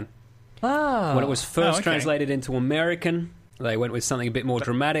 Eggman. Ah. When it was first okay. translated into American, they went with something a bit more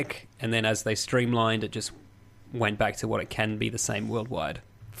dramatic, and then as they streamlined, it just went back to what it can be the same worldwide.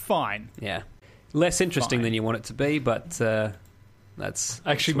 Fine. Yeah. Less interesting Fine. than you want it to be, but that's Actually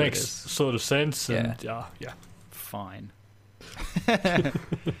that's what it makes is. sort of sense. And, yeah. Fine.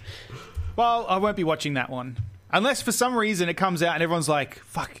 Well, I won't be watching that one. Unless for some reason it comes out and everyone's like,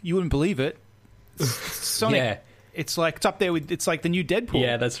 fuck, you wouldn't believe it. Sonic. Yeah. It's like, it's up there with, it's like the new Deadpool.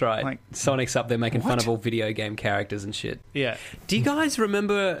 Yeah, that's right. Like, Sonic's up there making fun what? of all video game characters and shit. yeah. Do you guys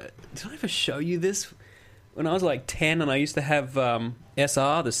remember... Did I ever show you this? When I was like 10 and I used to have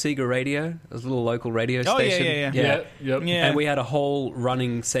SR, the Sega radio, it was a little local radio Oh, yeah, station. yeah. Yep. Yeah. And we had a whole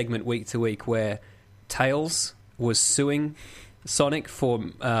running segment week to week where Tails was suing Sonic for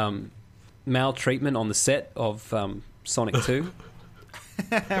maltreatment on the set of Sonic 2.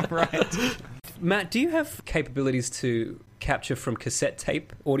 Right. Matt, do you have capabilities to capture from cassette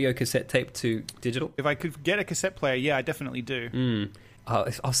tape, audio cassette tape to digital? If I could get a cassette player, yeah, I definitely do.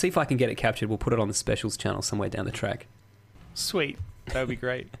 I'll see if I can get it captured. We'll put it on the specials channel somewhere down the track. Sweet. That would be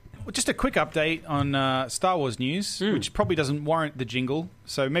great. just a quick update on Star Wars news, which probably doesn't warrant the jingle.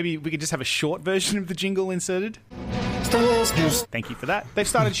 So maybe we could just have a short version of the jingle inserted. Star Wars news. Thank you for that. They've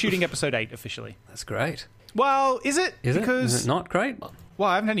started shooting Episode 8 officially. That's great. Well, is it? Is Because, it not great? well,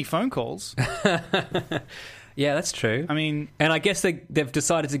 I haven't had any phone calls. Yeah, that's true. I mean, And I guess they've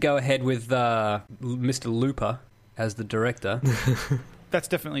decided to go ahead with Mr. Looper as the director. that's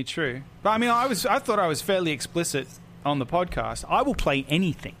definitely true. But I mean, I thought I was fairly explicit on the podcast. I will play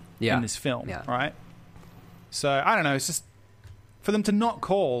anything in this film, right? So I don't know. It's just for them to not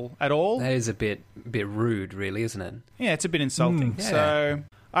call at all. That is a bit rude, really, isn't it? Yeah, it's a bit insulting. Yeah. So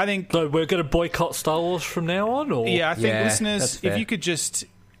I think, So we're going to boycott Star Wars from now on, or yeah, I think Yeah, listeners, that's fair. if you could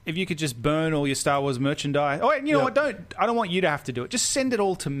just burn all your Star Wars merchandise. Oh, wait, you know what? I don't want you to have to do it. Just send it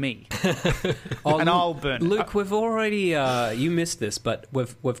all to me, and I'll burn it. Luke, we've already you missed this, but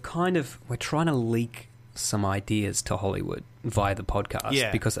we're trying to leak some ideas to Hollywood via the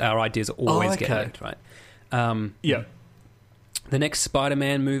podcast because our ideas always get okay. leaked, right? yeah. The next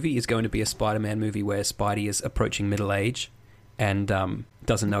Spider-Man movie is going to be a Spider-Man movie where Spidey is approaching middle age and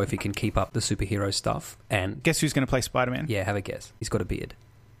doesn't know if he can keep up the superhero stuff. And Guess who's going to play Spider-Man? yeah, have a guess. He's got a beard.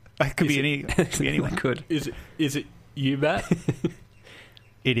 It could be anyone. Could. Is it you, Matt?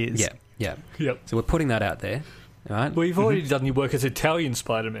 It is. Yeah. Yep. So we're putting that out there, all right? Well, you've already done your work as Italian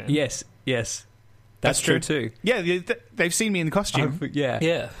Spider-Man. Yes. That's true too. Yeah, they've seen me in costume. Yeah.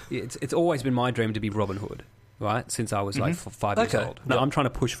 Yeah. It's always been my dream to be Robin Hood, right? Since I was like 5 years Okay. old. No, Yep. I'm trying to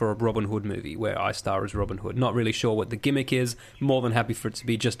push for a Robin Hood movie where I star as Robin Hood. Not really sure what the gimmick is. More than happy for it to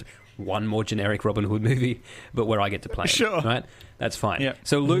be just one more generic Robin Hood movie, but where I get to play Sure. it, right? That's fine. Yeah.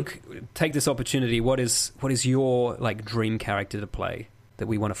 So Luke, take this opportunity. What is your like dream character to play that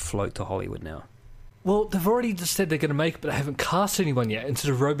we want to float to Hollywood now? Well, they've already just said they're going to make it, but they haven't cast anyone yet into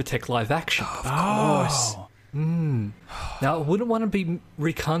the Robotech live action. Of course. Now, I wouldn't want to be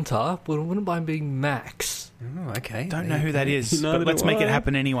Rick Hunter, but I wouldn't mind being Max. Oh, okay. Don't know who that is, Neither but let's do make it I.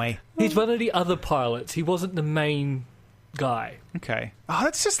 happen anyway. He's one of the other pilots. He wasn't the main guy. Okay. Oh,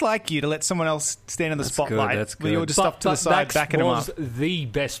 that's just like you to let someone else stand in the That's spotlight. good, that's Where you're good. just up to the side, Max backing him was up. the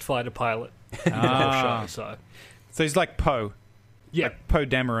best fighter pilot in the whole show. So, So he's like Poe. yeah, Like Poe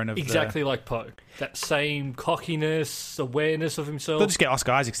Dameron of exactly like Poe. That same cockiness, awareness of himself. They'll just get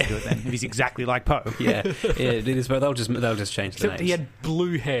Oscar Isaacs to do it then, if he's exactly like Poe. Yeah, it is. But they'll just change the Except names. he had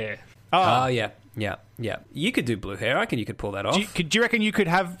blue hair. Oh, yeah. You could do blue hair. I reckon you could pull that off. Do you reckon you could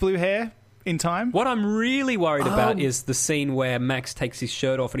have blue hair in time? What I'm really worried about is the scene where Max takes his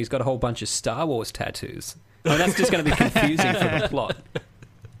shirt off and he's got a whole bunch of Star Wars tattoos. And that's just going to be confusing for the plot.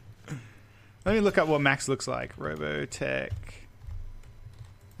 Let me look up what Max looks like. Robotech.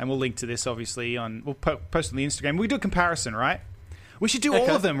 And we'll link to this, obviously, we'll post on the Instagram. We do a comparison, right? We should do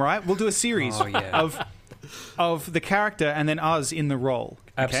all of them, right? We'll do a series Oh, yeah. of the character and then us in the role.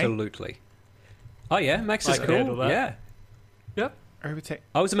 Okay? Absolutely. Oh, yeah, Max I is can cool. handle that. Yeah. Yep. Robotech.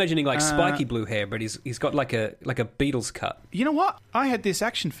 I was imagining like spiky blue hair, but he's got like a Beatles cut. You know what? I had this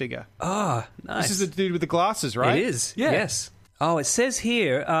action figure. Ah, nice. This is the dude with the glasses, right? It is. Yeah. Yes. Oh, it says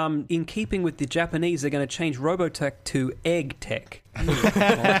here, in keeping with the Japanese, they're going to change Robotech to Egg Tech.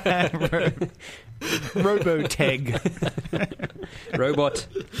 Roboteg. Robot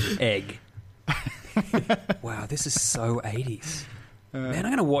Egg. Wow, this is so 80s. Man, I'm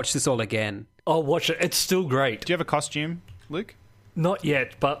going to watch this all again. I'll watch it. It's still great. Do you have a costume, Luke? Not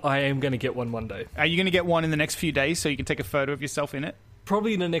yet, but I am going to get one day. Are you going to get one in the next few days so you can take a photo of yourself in it?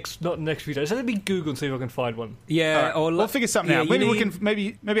 Probably not in the next few days. Let me Google and see if I can find one. Yeah, All right, we'll figure something out.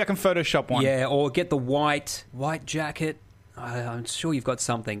 Maybe maybe I can Photoshop one. Yeah, or get the white jacket. I'm sure you've got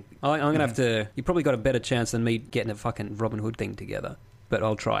something. I'm going to have to... You probably got a better chance than me getting a fucking Robin Hood thing together. But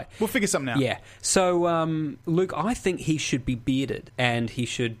I'll try. We'll figure something out. Yeah. So, Luke, I think he should be bearded. And he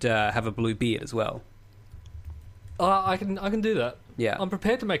should have a blue beard as well. I can do that. Yeah. I'm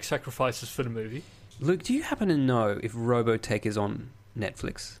prepared to make sacrifices for the movie. Luke, do you happen to know if Robotech is on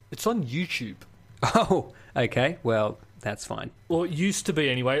Netflix? It's on YouTube. Oh, okay. Well, that's fine. Well, it used to be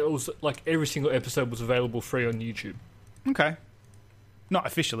anyway. It was like every single episode was available free on YouTube. Okay. Not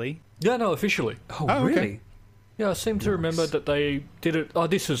officially. Yeah, no, officially. Oh, Oh, okay. really? Yeah, I seem to remember that they did it. Oh,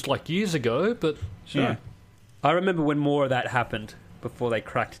 this was like years ago, but Yeah. I remember when more of that happened before they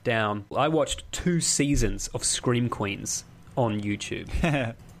cracked down. I watched 2 seasons of Scream Queens on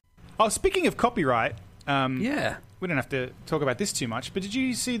YouTube. Oh, speaking of copyright, Yeah. we don't have to talk about this too much, but did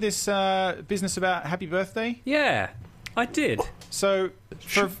you see this business about Happy Birthday? Yeah, I did. So,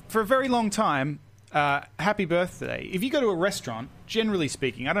 for a very long time, Happy Birthday, if you go to a restaurant, generally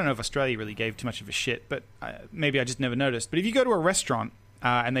speaking, I don't know if Australia really gave too much of a shit, but maybe I just never noticed, but if you go to a restaurant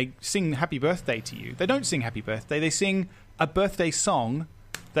and they sing Happy Birthday to you, they don't sing Happy Birthday, they sing a birthday song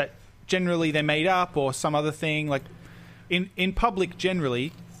that generally they're made up or some other thing. Like in public,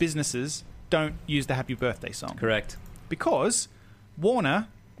 generally businesses don't use the Happy Birthday song. Correct. Because Warner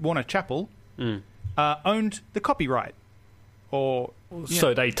Chappell owned the copyright. Or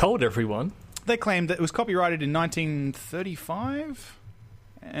So they told everyone. they claimed that it was copyrighted in 1935,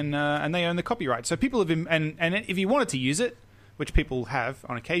 and they own the copyright. So people have been, and if you wanted to use it, which people have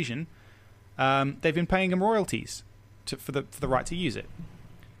on occasion, they've been paying them royalties for the right to use it.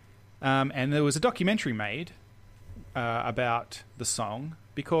 And there was a documentary made about the song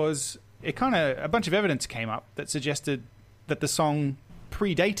because a bunch of evidence came up that suggested that the song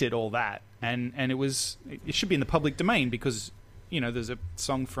predated all that, and it should be in the public domain because there's a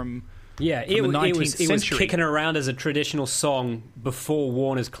song from the 19th it was century. kicking around as a traditional song before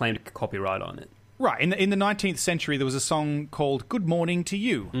Warner's claimed copyright on it. Right, in the 19th century, there was a song called "Good Morning to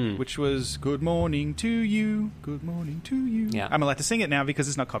You," which was "Good morning to you, good morning to you." Yeah. I'm allowed to sing it now because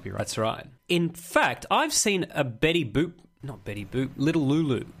it's not copyright. That's right. In fact, I've seen a Little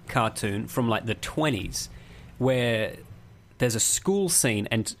Lulu cartoon from like the 20s where there's a school scene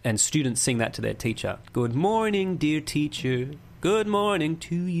and students sing that to their teacher. Good morning, dear teacher. Good morning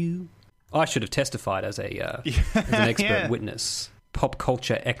to you. I should have testified as an expert Yeah. witness. Pop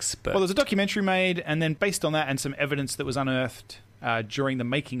culture expert. Well, there's a documentary made, and then based on that and some evidence that was unearthed during the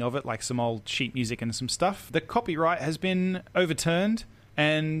making of it, like some old sheet music and some stuff, the copyright has been overturned,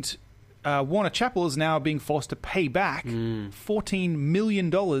 and Warner Chappell is now being forced to pay back $14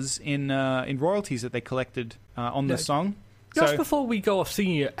 million in royalties that they collected on the song. Just So, before we go off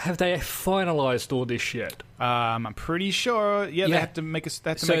singing it, have they finalised all this yet? I'm pretty sure. Yeah, they Yeah. have to make a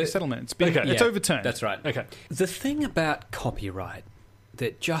So- settlement. It's been Okay. it's Yeah, overturned. That's right. Okay. The thing about copyright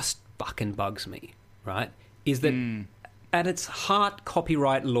that just fucking bugs me, right, is that at its heart,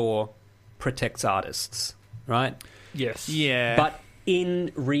 copyright law protects artists, right? Yes. Yeah, But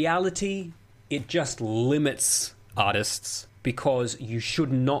in reality, it just limits artists because you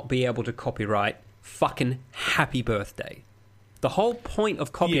should not be able to copyright fucking Happy Birthday. The whole point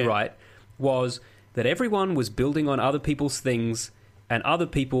of copyright was that everyone was building on other people's things and other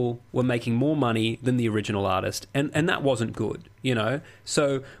people were making more money than the original artist, and that wasn't good,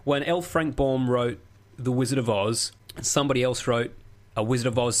 So when L. Frank Baum wrote The Wizard of Oz, and somebody else wrote a Wizard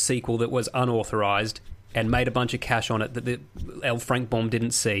of Oz sequel that was unauthorized and made a bunch of cash on it that the L. Frank Baum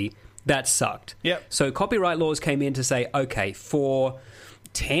didn't see, that sucked. Yep. So copyright laws came in to say, okay, for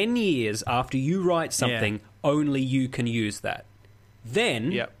 10 years after you write something, only you can use that.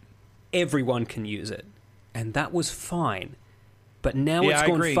 Then Yep. everyone can use it. And that was fine. But now Yeah, it's I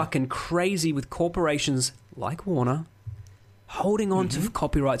gone agree. fucking crazy with corporations like Warner holding on to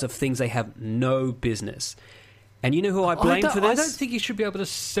copyrights of things they have no business. And you know who I blame for this? I don't think you should be able to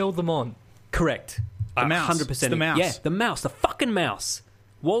sell them on. Correct. The mouse. 100%. It's the mouse. Yeah, the mouse. The fucking mouse.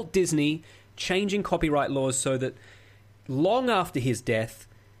 Walt Disney changing copyright laws so that long after his death,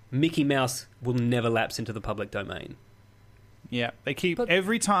 Mickey Mouse will never lapse into the public domain. Yeah, they keep But-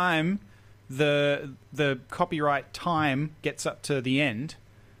 every time the copyright time gets up to the end,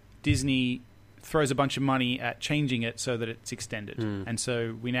 Disney throws a bunch of money at changing it so that it's extended, and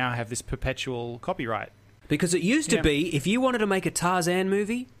so we now have this perpetual copyright. Because it used to Yeah. be, if you wanted to make a Tarzan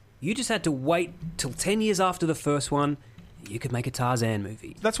movie, you just had to wait till 10 years after the first one, you could make a Tarzan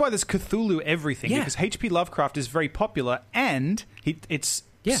movie. That's why there's Cthulhu everything, Yeah. because H.P. Lovecraft is very popular, and it's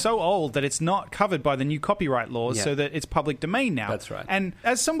Yeah. so old that it's not covered by the new copyright laws, Yeah. so that it's public domain now. That's right. And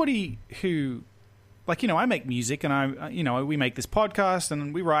as somebody who, I make music, and we make this podcast,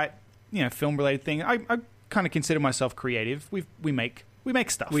 and we write, film related thing. I kind of consider myself creative. We make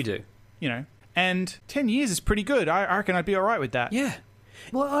stuff. We do. And 10 years is pretty good. I reckon I'd be all right with that. Yeah.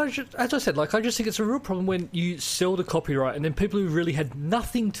 Well, as I said, I just think it's a real problem when you sell the copyright and then people who really had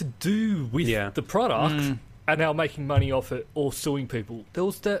nothing to do with the product are now making money off it or suing people. There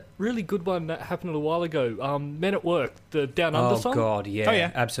was that really good one that happened a little while ago, Men at Work, the Down Under Oh, song. God, yeah. Oh,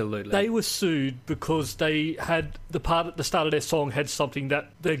 yeah. Absolutely. They were sued because they had the part at the start of their song had something that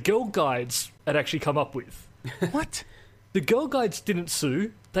the Girl Guides had actually come up with. What? The Girl Guides didn't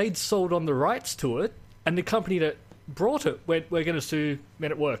sue. They'd sold on the rights to it, and the company that brought it went, we're going to sue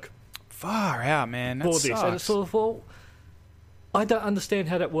Men at Work Far out, man. That for this. And it's sucks. sort of, well, I don't understand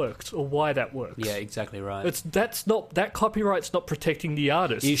how that works or why that works. Yeah, exactly right. That copyright's not protecting the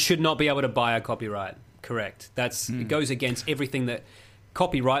artist. You should not be able to buy a copyright. Correct. It goes against everything that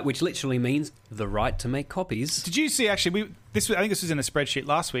copyright, which literally means the right to make copies. Did you see? Actually, I think this was in a spreadsheet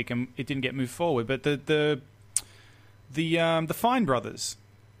last week, and it didn't get moved forward. But the Fine brothers.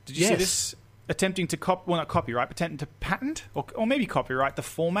 Did you see Yes. this? attempting to not copyright, but attempting to patent or maybe copyright the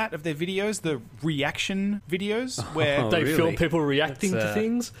format of their videos, the reaction videos, where they really? film people reacting to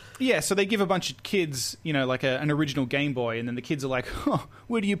things. Yeah, so they give a bunch of kids, like an original Game Boy, and then the kids are like,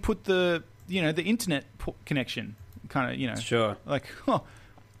 where do you put the internet connection? Kind of, Sure. like,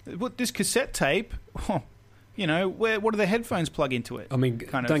 what this cassette tape? What do the headphones plug into it? I mean,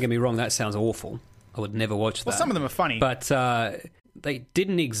 kind don't of. get me wrong, that sounds awful. I would never watch that. Well, some of them are funny, But they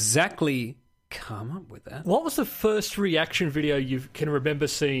didn't exactly come up with that. What was the first reaction video you can remember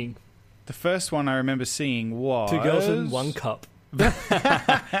seeing? the first one I remember seeing was 2 Girls in 1 Cup.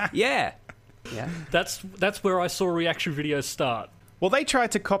 Yeah. That's where I saw reaction videos start. Well, they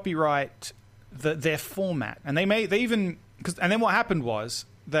tried to copyright their format, and and then what happened was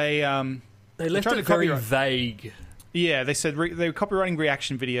they left tried it to very copyright- vague. Yeah, they said they were copywriting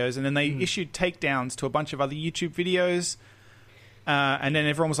reaction videos, and then they issued takedowns to a bunch of other YouTube videos. And then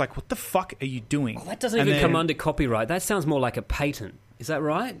everyone was like, "What the fuck are you doing?" Well, that doesn't And even then- come under copyright. That sounds more like a patent. Is that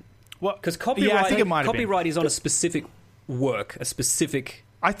right? Well, Because copyright, yeah, I think it might have been. copyright is on a specific work, a specific...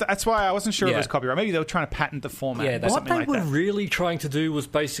 That's why I wasn't sure if it Yeah. was copyright. Maybe they were trying to patent the format. Yeah, or that's- What something they like were that. really trying to do was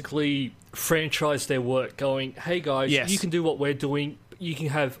basically franchise their work, going, "Hey guys, Yes. you can do what we're doing. You can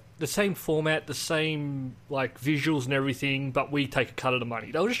have the same format, the same visuals and everything, but we take a cut of the money."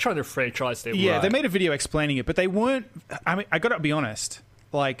 They were just trying to franchise their Yeah, work. they made a video explaining it, but they weren't. I mean, I got to be honest.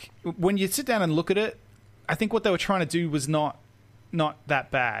 Like, when you sit down and look at it, I think what they were trying to do was not that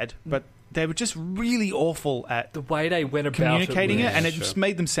bad, but they were just really awful at The way they went about communicating it, was- and it just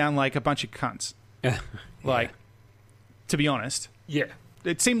made them sound like a bunch of cunts. Like, to be honest, yeah.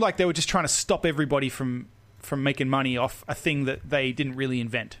 it seemed like they were just trying to stop everybody from making money off a thing that they didn't really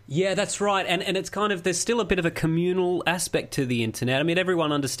invent. Yeah, that's right. And it's kind of... There's still a bit of a communal aspect to the internet. I mean,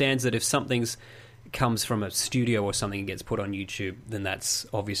 everyone understands that if something's comes from a studio or something and gets put on YouTube, then that's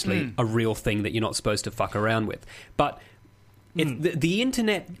obviously a real thing that you're not supposed to fuck around with. But the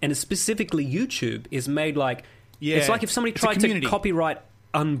internet, and specifically YouTube, is made like... Yeah, it's like if somebody it's a tried to community. copyright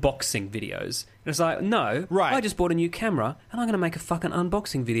unboxing videos. It's like, no, Right. I just bought a new camera and I'm going to make a fucking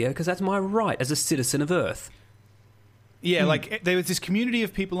unboxing video because that's my right as a citizen of Earth. Yeah, like there was this community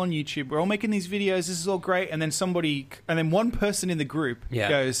of people on YouTube. We're all making these videos. This is all great, and then one person in the group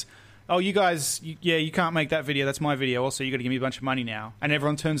goes, "Oh, you guys, you can't make that video. That's my video. Also, you got to give me a bunch of money now." And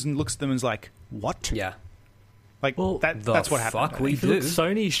everyone turns and looks at them and is like, "What?" Yeah. Like Well, that's what happened. fuck we If you look, do.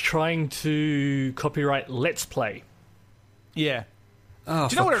 Sony's trying to copyright Let's Play. Yeah. Oh,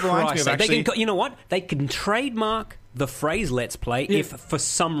 Do you know what it reminds me of, Christ's sake. actually? You know what? They can trademark the phrase "Let's Play" if, for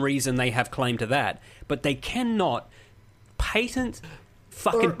some reason, they have claim to that, but they cannot patent Or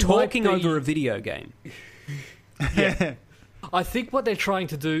fucking it might talking be- over a video game. I think what they're trying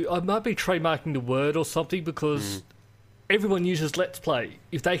to do, I might be trademarking the word or something, because everyone uses Let's Play.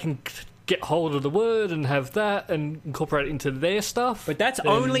 If they can get hold of the word and have that and incorporate it into their stuff, But that's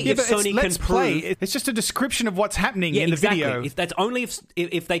then- only Yeah, if but it's Sony Let's can Play. prove. It's just a description of what's happening Yeah, in the exactly. video. That's only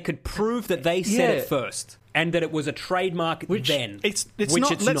if they could prove that they said Yeah. it first and that it was a trademark then. It's which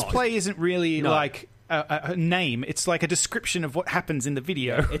not. it's Let's not. Play isn't really No. like a name. It's like a description of what happens in the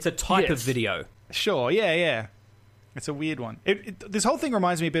video. It's a type of Yes. video. Sure, yeah. It's a weird one. This whole thing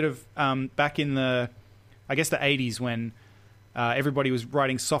reminds me a bit of back in the 80s when everybody was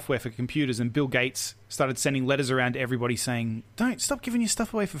writing software for computers and Bill Gates started sending letters around to everybody saying, "Don't stop giving your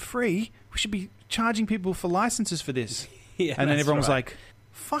stuff away for free. We should be charging people for licenses for this." Yeah, and then that's everyone was right. like,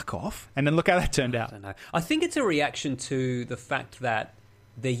 "Fuck off." And then look how that turned out. I don't know. I think it's a reaction to the fact that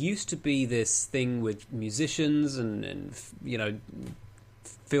there used to be this thing with musicians and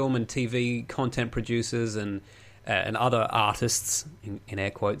film and TV content producers and other artists, in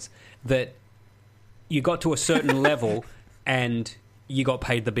air quotes, that you got to a certain level and you got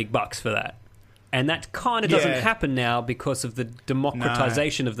paid the big bucks for that. And that kind of doesn't Yeah. happen now because of the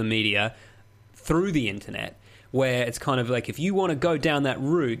democratization of the media through the internet, where it's kind of like if you want to go down that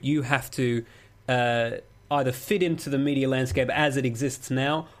route, you have to either fit into the media landscape as it exists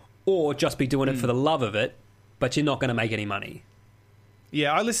now or just be doing it for the love of it, but you're not going to make any money.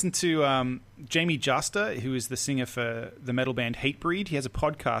 Yeah, I listened to Jamie Juster, who is the singer for the metal band Hatebreed. He has a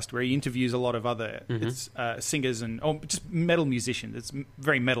podcast where he interviews a lot of other singers or just metal musicians. It's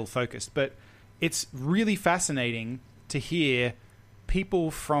very metal focused, but it's really fascinating to hear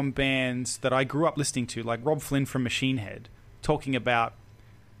people from bands that I grew up listening to, like Rob Flynn from Machine Head, talking about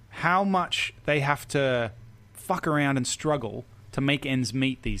how much they have to fuck around and struggle to make ends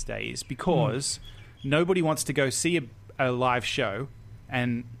meet these days because nobody wants to go see a live show.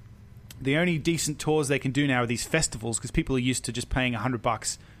 And the only decent tours they can do now are these festivals because people are used to just paying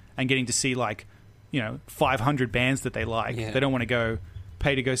 $100 and getting to see 500 bands that they like. Yeah. They don't want to go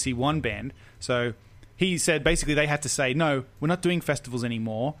pay to go see one band. So he said basically they had to say, no, we're not doing festivals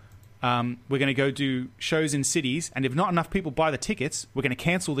anymore. We're going to go do shows in cities, and if not enough people buy the tickets, we're going to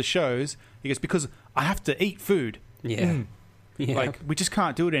cancel the shows. He goes, because I have to eat food. Yeah. Yeah. Like, we just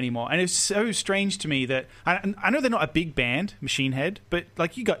can't do it anymore. And it's so strange to me that I know they're not a big band, Machine Head, but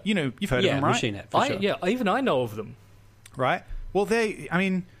like you've heard of them, right? Machine Head, for sure. Yeah, even I know of them. Right? Well, they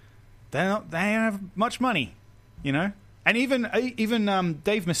don't have much money, you know? And even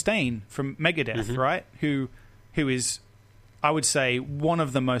Dave Mustaine from Megadeth, right? Who is, I would say, one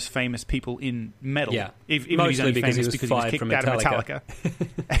of the most famous people in metal. Yeah. Even Mostly he's only because famous he was because he was fired kicked from out of Metallica.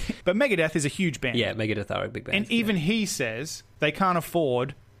 Metallica. But Megadeth is a huge band. Yeah, Megadeth are a big band. And even he says they can't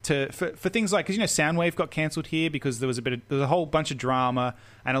afford for things like, because Soundwave got cancelled here because there was a whole bunch of drama,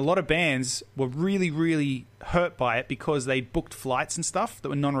 and a lot of bands were really, really hurt by it because they booked flights and stuff that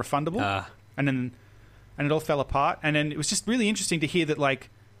were non-refundable, and it all fell apart. And then it was just really interesting to hear that,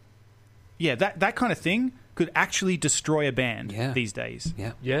 like, yeah, that kind of thing could actually destroy a band these days.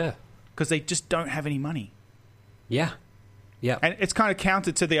 Yeah. Because they just don't have any money. Yeah. Yeah. And it's kind of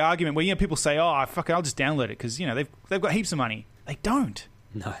counter to the argument where people say, "Oh, fuck it, I'll just download it because they've got heaps of money." They don't.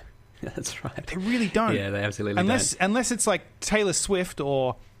 No, that's right. They really don't. Yeah, they absolutely don't. Unless it's like Taylor Swift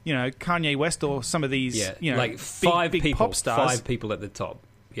or Kanye West or some of these like big people, pop stars. 5 people at the top.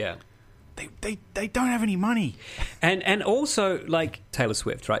 Yeah. They don't have any money. And also, like Taylor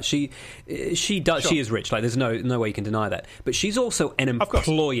Swift, right? She does. Sure. She is rich. Like, there's no way you can deny that. But she's also an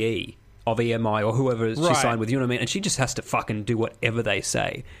employee of EMI or whoever she signed with. You know what I mean? And she just has to fucking do whatever they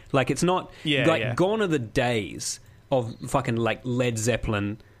say. Like, it's not gone are the days of fucking like Led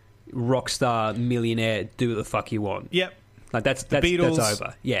Zeppelin, rock star, millionaire, do what the fuck you want. Yep. Like that's Beatles, that's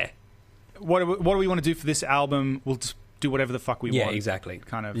over. Yeah. What do we want to do for this album? We'll just do whatever the fuck we want. Yeah, exactly.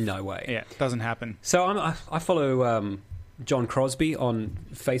 Kind of. No way. Yeah, it doesn't happen. So I follow John Crosby on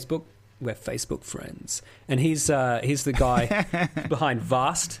Facebook. We're Facebook friends, and he's the guy behind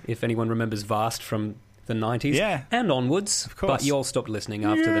Vast. If anyone remembers Vast from the 90s, and onwards, of course. But you all stopped listening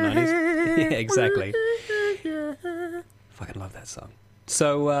after the 90s. Yeah, exactly. Fucking love that song.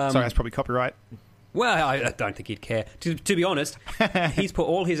 So sorry, that's probably copyright. Well, I don't think he'd care. To be honest, he's put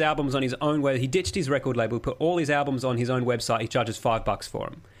all his albums on his own website. He ditched his record label, put all his albums on his own website. He charges $5 for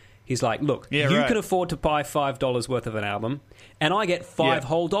them. He's like, look, you can afford to buy $5 worth of an album, and I get $5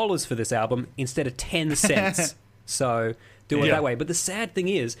 whole dollars for this album instead of 10 cents. So do it that way. But the sad thing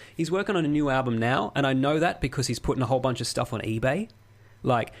is, he's working on a new album now, and I know that because he's putting a whole bunch of stuff on eBay.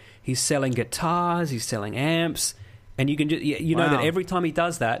 Like, he's selling guitars, he's selling amps, and you can just, know that every time he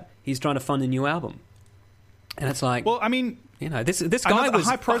does that, he's trying to fund a new album. And it's like, well, I mean, this guy was a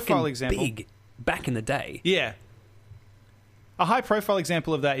high-profile example big back in the day. Yeah. A high-profile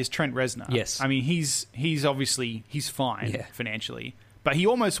example of that is Trent Reznor. Yes. I mean, he's obviously fine financially, but he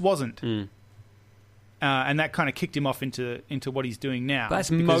almost wasn't. And that kind of kicked him off into what he's doing now. But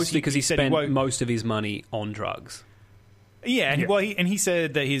that's mostly because he spent most of his money on drugs. Yeah, and he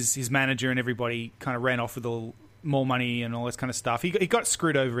said that his manager and everybody kind of ran off with more money and all this kind of stuff. He got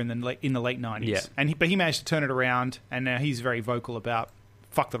screwed over in the late 90s, but he managed to turn it around, and now he's very vocal about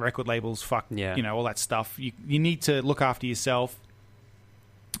fuck the record labels, fuck all that stuff. You need to look after yourself.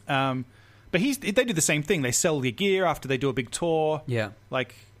 But they do the same thing. They sell their gear after they do a big tour. Yeah,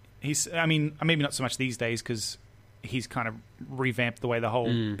 like maybe not so much these days because he's kind of revamped the way the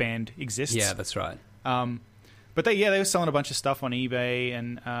whole band exists. Yeah, that's right. But they were selling a bunch of stuff on eBay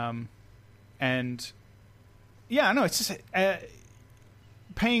and yeah, no, it's just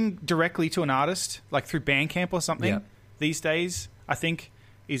paying directly to an artist, like through Bandcamp or something these days, I think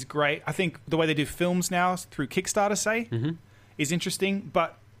is great. I think the way they do films now through Kickstarter, is interesting,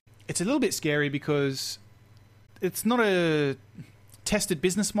 but it's a little bit scary because it's not a tested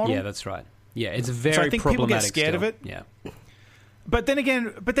business model. Yeah, that's right. Yeah, it's very so I think problematic. People get scared of it. Yeah. But then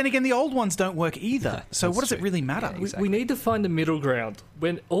again, the old ones don't work either. So what does it really matter? Yeah, exactly. We need to find the middle ground.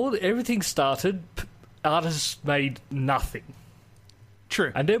 When everything started, artists made nothing.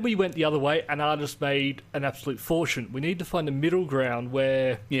 True. And then we went the other way, and artists made an absolute fortune. We need to find a middle ground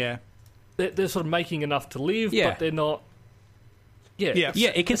where they're sort of making enough to live, but they're not. Yeah,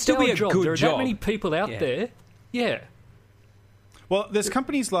 it can still be a job. good There are job. that many people out there. Yeah. Well, there's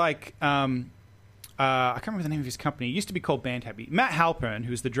companies like I can't remember the name of his company. It used to be called Band Happy. Matt Halpern,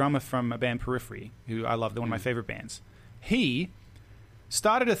 who's the drummer from a band Periphery, who I love, they're one of my favorite bands. He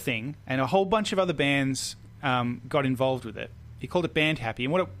started a thing, and a whole bunch of other bands got involved with it. He called it Band Happy,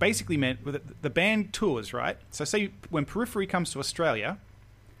 and what it basically meant was that the band tours, right? So say when Periphery comes to Australia,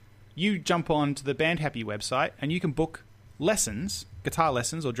 you jump on to the Band Happy website, and you can book lessons, guitar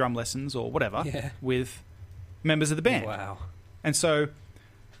lessons or drum lessons or whatever, with members of the band. Wow. And so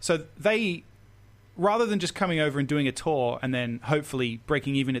So they, rather than just coming over and doing a tour and then hopefully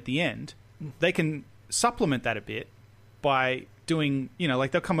breaking even at the end, they can supplement that a bit by doing,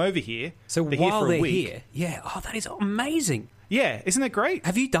 like they'll come over here. So they're while here for they're a week. here, that is amazing. Yeah, isn't that great?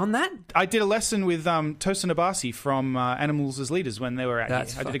 Have you done that? I did a lesson with Tosin Abasi from Animals as Leaders when they were out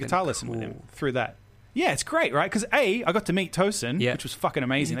That's here. I did a fucking guitar lesson with cool. him through that. Yeah, it's great, right? Because I got to meet Tosin, which was fucking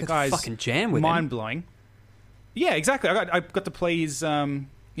amazing. You That got to guy's fucking jam with him. mind blowing. Yeah, exactly. I got to play his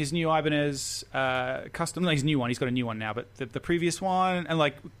new Ibanez custom. No, his new one. He's got a new one now, but the previous one, and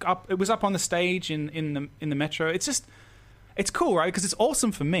it was up on the stage in the Metro. It's cool, right? Because it's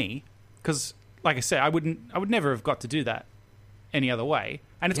awesome for me. Because, like I said, I would never have got to do that any other way.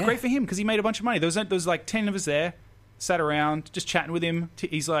 And it's great for him because he made a bunch of money. There was like 10 of us there, sat around, just chatting with him.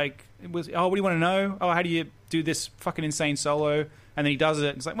 He's like, what do you want to know? Oh, how do you do this fucking insane solo? And then he does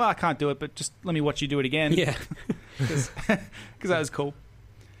it. It's like, well, I can't do it, but just let me watch you do it again. Yeah. Because that was cool.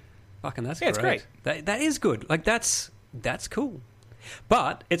 Fucking that's Yeah, it's great. That is good. Like, that's cool.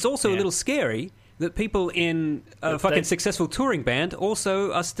 But it's also a little scary that people in a fucking successful touring band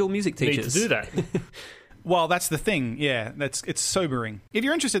also are still music teachers. Need to do that. Well, that's the thing. Yeah, it's sobering. If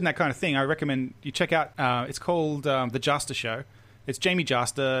you're interested in that kind of thing, I recommend you check out. It's called The Jasta Show. It's Jamie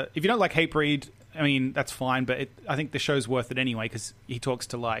Jasta. If you don't like Hatebreed, I mean that's fine. But I think the show's worth it anyway because he talks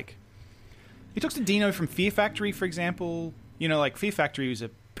to Dino from Fear Factory, for example. Like Fear Factory was a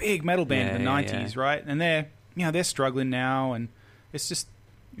big metal band in the '90s, right? And they're struggling now, and it's just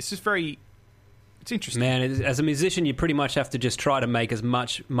very. It's interesting. Man, as a musician, you pretty much have to just try to make as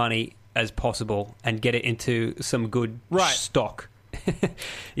much money as possible and get it into some good stock.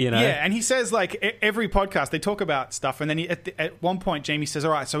 Yeah, and he says every podcast they talk about stuff, and then at one point Jamie says,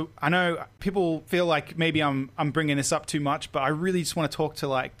 "All right, so I know people feel like maybe I'm bringing this up too much, but I really just want to talk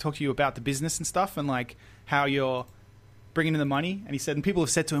to you about the business and stuff, and how you're bringing in the money." And he said, and people have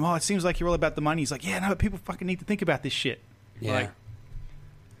said to him, "Oh, it seems like you're all about the money." He's like, "Yeah, no, but people fucking need to think about this shit." Yeah.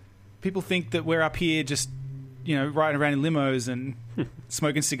 People think that we're up here just, riding around in limos and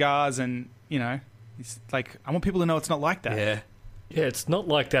smoking cigars and, it's like, I want people to know it's not like that. Yeah. Yeah, it's not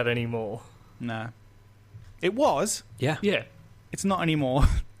like that anymore. No. It was. Yeah. Yeah. It's not anymore.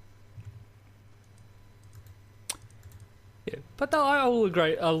 Yeah. But no, I will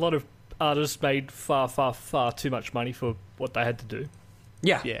agree. A lot of artists made far, far, far too much money for what they had to do.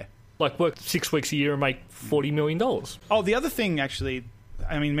 Yeah. Yeah. Like work 6 weeks a year and make $40 million. Oh, the other thing, actually,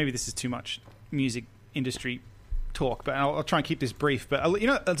 I mean, maybe this is too much music industry talk, but I'll try and keep this brief. But,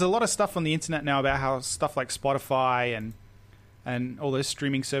 there's a lot of stuff on the internet now about how stuff like Spotify and all those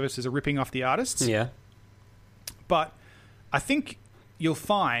streaming services are ripping off the artists. Yeah. But I think you'll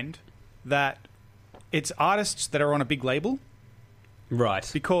find that it's artists that are on a big label. Right.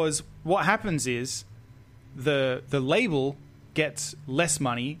 Because what happens is the label gets less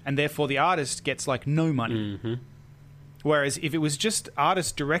money and therefore the artist gets no money. Mm-hmm. Whereas if it was just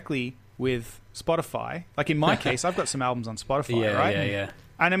artists directly with Spotify, like in my case, I've got some albums on Spotify, right? Yeah.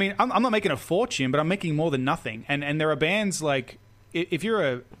 And I mean, I'm not making a fortune, but I'm making more than nothing. And there are bands if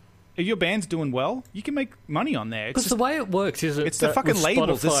your band's doing well, you can make money on there. Because the way it works is it's the fucking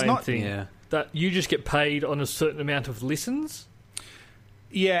labels. It's not that you just get paid on a certain amount of listens.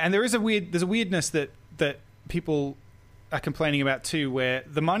 Yeah, and there's a weirdness that people are complaining about too, where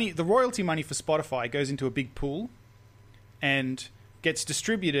the royalty money for Spotify goes into a big pool and gets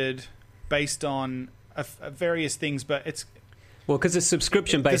distributed based on various things, but it's because it's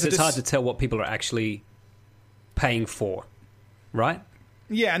subscription based. It's hard to tell what people are actually paying for, right?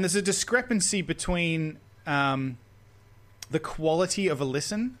 Yeah, and there's a discrepancy between the quality of a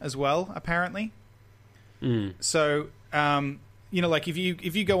listen as well, apparently. So, if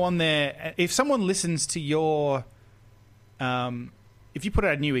you go on there, if someone listens to your, if you put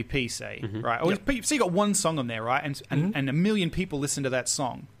out a new EP, say, right, or so you got one song on there, right, and a million people listen to that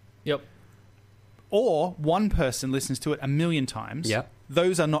song. Yep. Or one person listens to it a million times. Yep.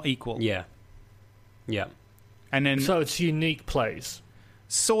 Those are not equal. Yeah. Yeah. And then so it's unique plays.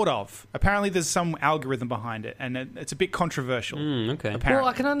 Sort of. Apparently, there's some algorithm behind it, and it's a bit controversial. Okay. Apparently. Well,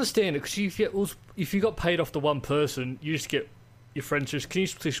 I can understand it because if you got paid off to one person, you just get your friends just, can you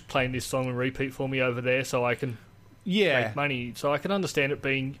please play this song and repeat for me over there so I can make money? So I can understand it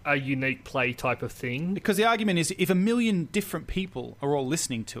being a unique play type of thing. Because the argument is, if a million different people are all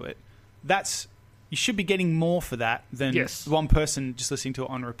listening to it, you should be getting more for that than one person just listening to it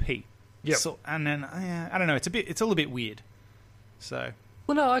on repeat. Yeah. So, and then I don't know. It's a little bit weird. So.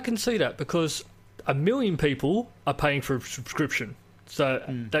 Well, no, I can see that because a million people are paying for a subscription. So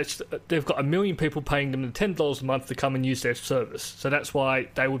they've got a million people paying them $10 a month to come and use their service. So that's why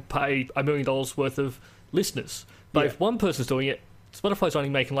they would pay $1 million worth of listeners. But if one person's doing it, Spotify's only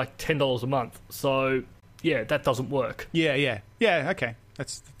making like $10 a month, so yeah, that doesn't work. Yeah. Okay,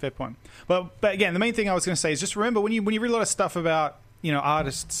 that's a fair point. Well, but again, the main thing I was going to say is just remember when you read a lot of stuff about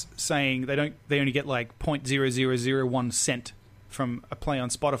artists saying they only get like 0.0001 cent from a play on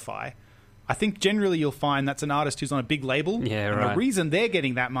Spotify. I think generally you'll find that's an artist who's on a big label. Yeah, and right. the reason they're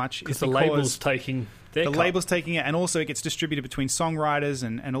getting that much is because the label's taking their cut. label's taking it, and also it gets distributed between songwriters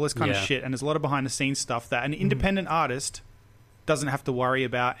and all this kind of Yeah. shit. And there's a lot of behind the scenes stuff that an independent artist doesn't have to worry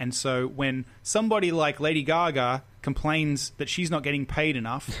about. And so when somebody like Lady Gaga complains that she's not getting paid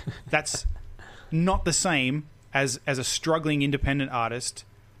enough, that's not the same as a struggling independent artist.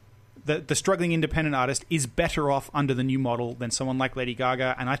 The struggling independent artist is better off under the new model than someone like Lady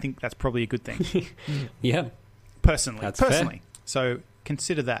Gaga, and I think that's probably a good thing. Yeah. Personally. That's fair. So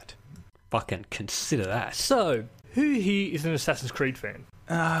consider that. Fucking consider that. So, who here is an Assassin's Creed fan?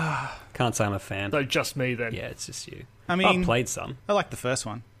 Can't say I'm a fan. So just me then. Yeah, it's just you. I mean, I've played some. I like the first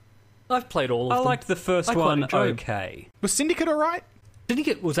one. I've played all of I them. liked the first I quite one enjoyed them. okay. Was Syndicate all right?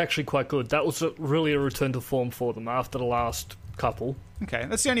 Syndicate was actually quite good. That was really a return to form for them after the last couple. Okay,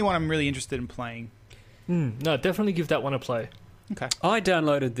 that's the only one I'm really interested in playing. No, definitely give that one a play. Okay. I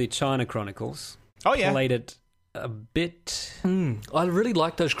downloaded the China Chronicles. Oh, yeah. Played it a bit. I really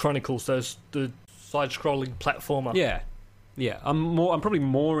like those Chronicles, the side-scrolling platformer. Yeah. I'm probably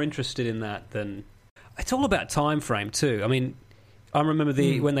more interested in that than. It's all about time frame too. I mean, I remember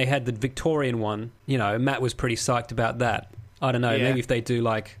when they had the Victorian one. Matt was pretty psyched about that. I don't know. Yeah. Maybe if they do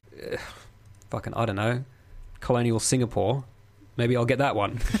like, I don't know, colonial Singapore. Maybe I'll get that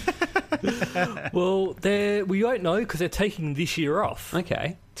one. Well, we won't know because they're taking this year off.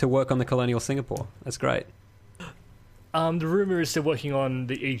 Okay, to work on the colonial Singapore. That's great. The rumour is they're working on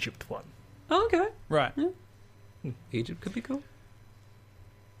the Egypt one. Oh, okay. Right. Egypt could be cool.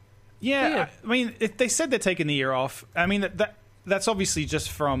 Yeah, I mean, if they said they're taking the year off. I mean, that's obviously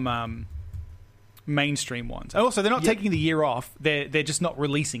just from mainstream ones. And also, they're not taking the year off. They're just not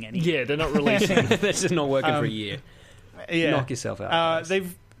releasing any. Yeah, they're not releasing. They're just not working for a year. Yeah. Knock yourself out. guys.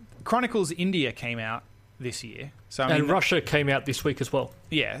 Chronicles India came out this year. So I mean, And Russia came out this week as well.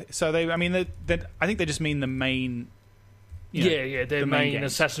 Yeah. So I think they just mean the main. Their the main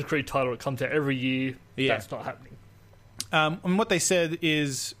games. Assassin's Creed title. It comes out every year. Yeah. That's not happening. And what they said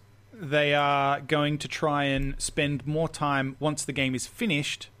is they are going to try and spend more time once the game is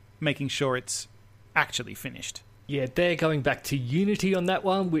finished, making sure it's actually finished. Yeah, they're going back to Unity on that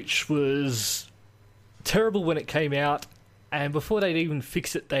one, which was terrible when it came out. And before they'd even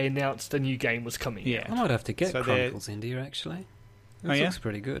fix it, they announced a new game was coming Yeah. I might have to get So Chronicles India, actually. That yeah? looks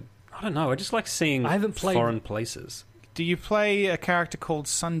pretty good. I don't know. I just like seeing I haven't played- foreign places. Do you play a character called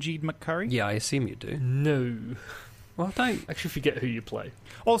Sanjeev McCurry? Yeah, I assume you do. No. Well, don't. Actually forget who you play.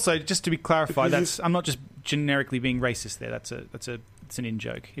 Also, just to be clarified, I'm not just generically being racist there. It's an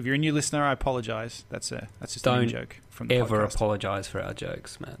in-joke. If you're a new listener, I apologise. That's just an Don't in-joke from the Ever podcast. apologise for our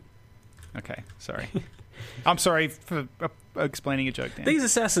jokes, man. Okay, sorry. I'm sorry for explaining a joke, Dan. These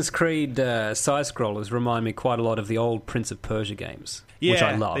Assassin's Creed side-scrollers remind me quite a lot of the old Prince of Persia games, which Yeah,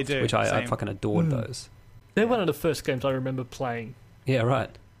 I loved, they do. which I Same. fucking adored those. They're one of the first games I remember playing. Yeah, right.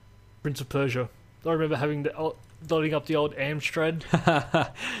 Prince of Persia. I remember having loading up the old Amstrad,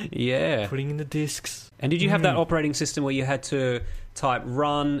 Yeah. putting in the discs. And did you have that operating system where you had to type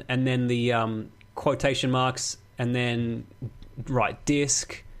run and then the quotation marks and then write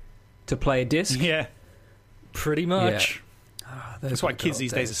disc to play a disc? Yeah, Pretty much. that's why kids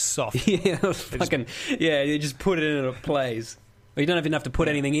these days are soft. Yeah, fucking, yeah, you just put it in and it plays. But you don't even have to put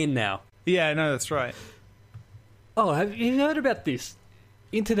anything in now. Yeah, no, that's right. Oh, have you heard about this?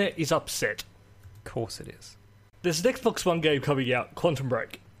 Internet is upset. Of course it is. There's an Xbox One game coming out, Quantum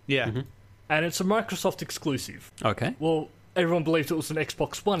Break, Yeah. and it's a Microsoft exclusive. Okay. Well, everyone believed it was an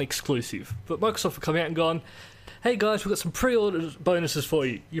Xbox One exclusive, but Microsoft have come out and gone, hey guys, we've got some pre-order bonuses for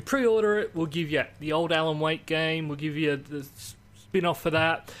you. You pre-order it, we'll give you the old Alan Wake game, we'll give you the spin-off for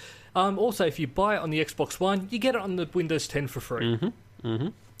that. Also, if you buy it on the Xbox One, you get it on the Windows 10 for free.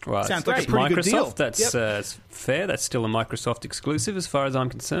 Well, Sounds it's like a pretty good Microsoft. deal. That's it's fair. That's still a Microsoft exclusive as far as I'm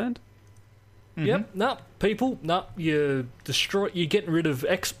concerned. Yep, you're getting rid of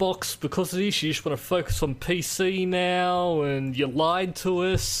Xbox because of this. You just want to focus on PC now, and you lied to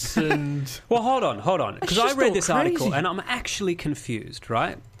us. And Well, hold on, because I just read all this article crazy. and I'm actually confused,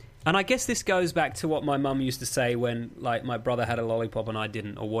 right? And I guess this goes back to what my mum used to say when, like, my brother had a lollipop and I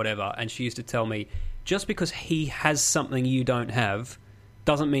didn't, or whatever. And she used to tell me, just because he has something you don't have,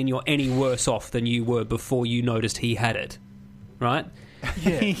 doesn't mean you're any worse off than you were before you noticed he had it, right?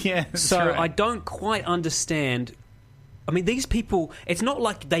 Yeah. That's So right. I don't quite understand. I mean, these people, it's not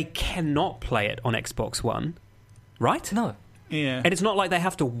like they cannot play it on Xbox One, right? no, Yeah. And it's not like they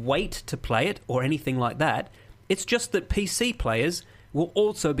have to wait to play it or anything like that. It's just that PC players will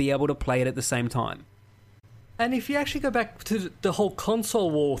also be able to play it at the same time. And if you actually go back to the whole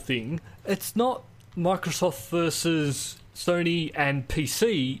console war thing, it's not Microsoft versus Sony and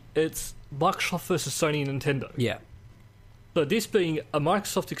PC, it's Microsoft versus Sony and Nintendo. Yeah. So this being a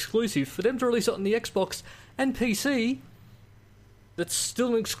Microsoft exclusive, for them to release it on the Xbox and PC, that's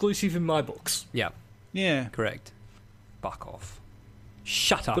still an exclusive in my books. Yeah. Yeah. Correct. Fuck off.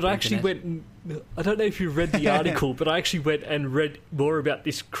 Shut up, But I actually Internet. I don't know if you read the article, but I actually went and read more about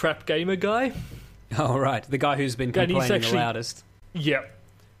this crap gamer guy. Oh, right. The guy who's been And he's complaining actually- the loudest. Yeah.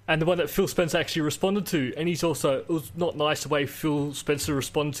 And the one that Phil Spencer actually responded to. And he's also, it was not nice the way Phil Spencer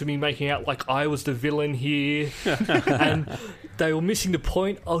responded to me, making out like I was the villain here. And they were missing the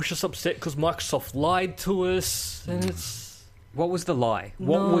point. I was just upset because Microsoft lied to us. And it's... What was the lie?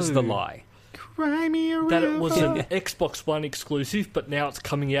 What was the No. lie? Cry me a that it was river. an Xbox One exclusive, but now it's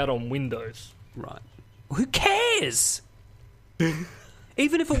coming out on Windows. Right. Who cares?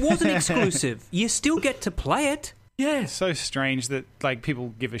 Even if it wasn't exclusive, you still get to play it. Yes. So strange that like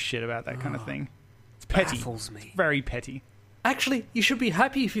people give a shit about that kind of thing. It's petty. Baffles me. Very petty. Actually, you should be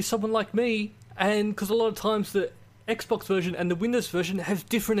happy if you're someone like me, and because a lot of times the Xbox version and the Windows version have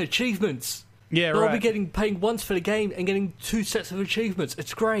different achievements. Yeah, I'll right. be paying once for the game and getting 2 sets of achievements.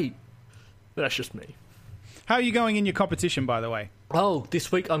 It's great. But that's just me. How are you going in your competition, by the way? Oh,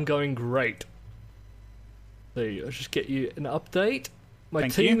 this week I'm going great. There you go. I'll just get you an update. My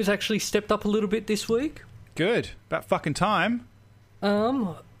Thank team you. has actually stepped up a little bit this week. Good. About fucking time.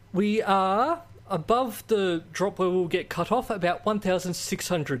 We are above the drop where we'll get cut off, about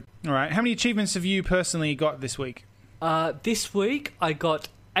 1,600. All right. How many achievements have you personally got this week? This week I got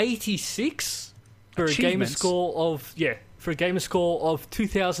 86 for a gamer Achievements? score of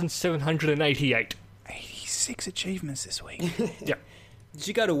 2,788. 86 achievements this week. Yeah. Did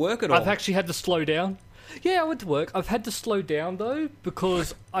you go to work at all? I've actually had to slow down. Yeah, I went to work. I've had to slow down though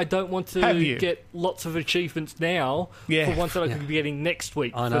because I don't want Have to you? get lots of achievements now Yeah. for ones that I could be getting next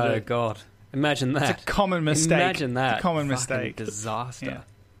week. I for know, the- God. Imagine that. It's a common mistake. Imagine that. It's a common Fucking mistake. disaster. Yeah.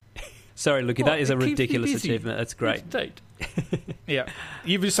 Sorry, Luki, Well, that is a it keeps me ridiculous busy. achievement. That's great. Date. Yeah.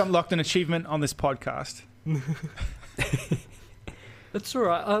 You've just unlocked an achievement on this podcast. That's all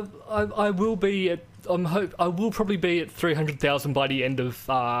right. I will be at. I will probably be at 300,000 by the end of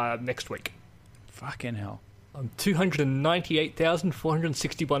next week. Fucking hell. I'm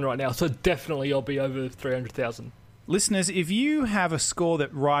 298,461 right now, so definitely I'll be over 300,000. Listeners, if you have a score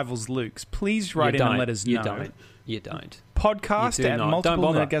that rivals Luke's, please write in and let us know. You don't. You don't. Podcast You do at not. Don't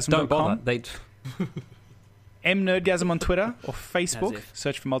bother. Don't bother. multiplenerdgasm.com. They... mnerdgasm on Twitter or As Facebook. if.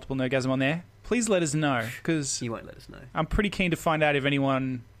 Search for Multiple Nerdgasm on there. Please let us know, because You won't let us know. I'm pretty keen to find out if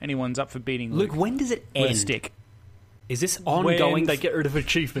anyone's up for beating Luke Luke, when does it with a end? stick. Is this When ongoing? they get rid of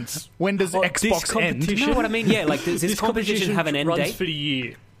achievements. When does Oh, this Xbox end? competition- You know what I mean? Yeah, like does this competition have an end runs date? for the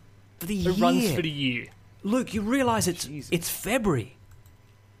year. For the It runs for the year. Luke, you realise Jesus. it's February.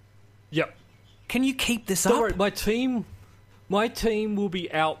 Yep. Can you keep this Don't up? worry, my team will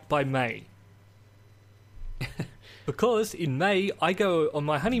be out by May. Because in May I go on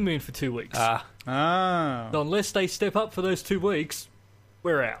my honeymoon for 2 weeks. Ah. So unless they step up for those 2 weeks,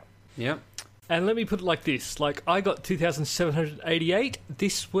 we're out. Yep. And let me put it like this: like I got 2,788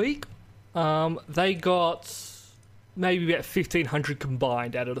 this week. They got maybe about 1,500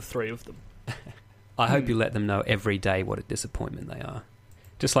 combined out of the 3 of them. I hope you let them know every day what a disappointment they are.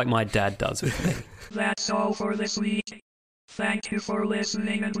 Just like my dad does with me. That's all for this week. Thank you for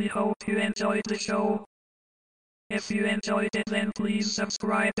listening and we hope you enjoyed the show. If you enjoyed it, then please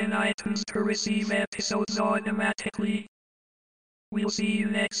subscribe in iTunes to receive episodes automatically. We'll see you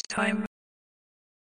next time.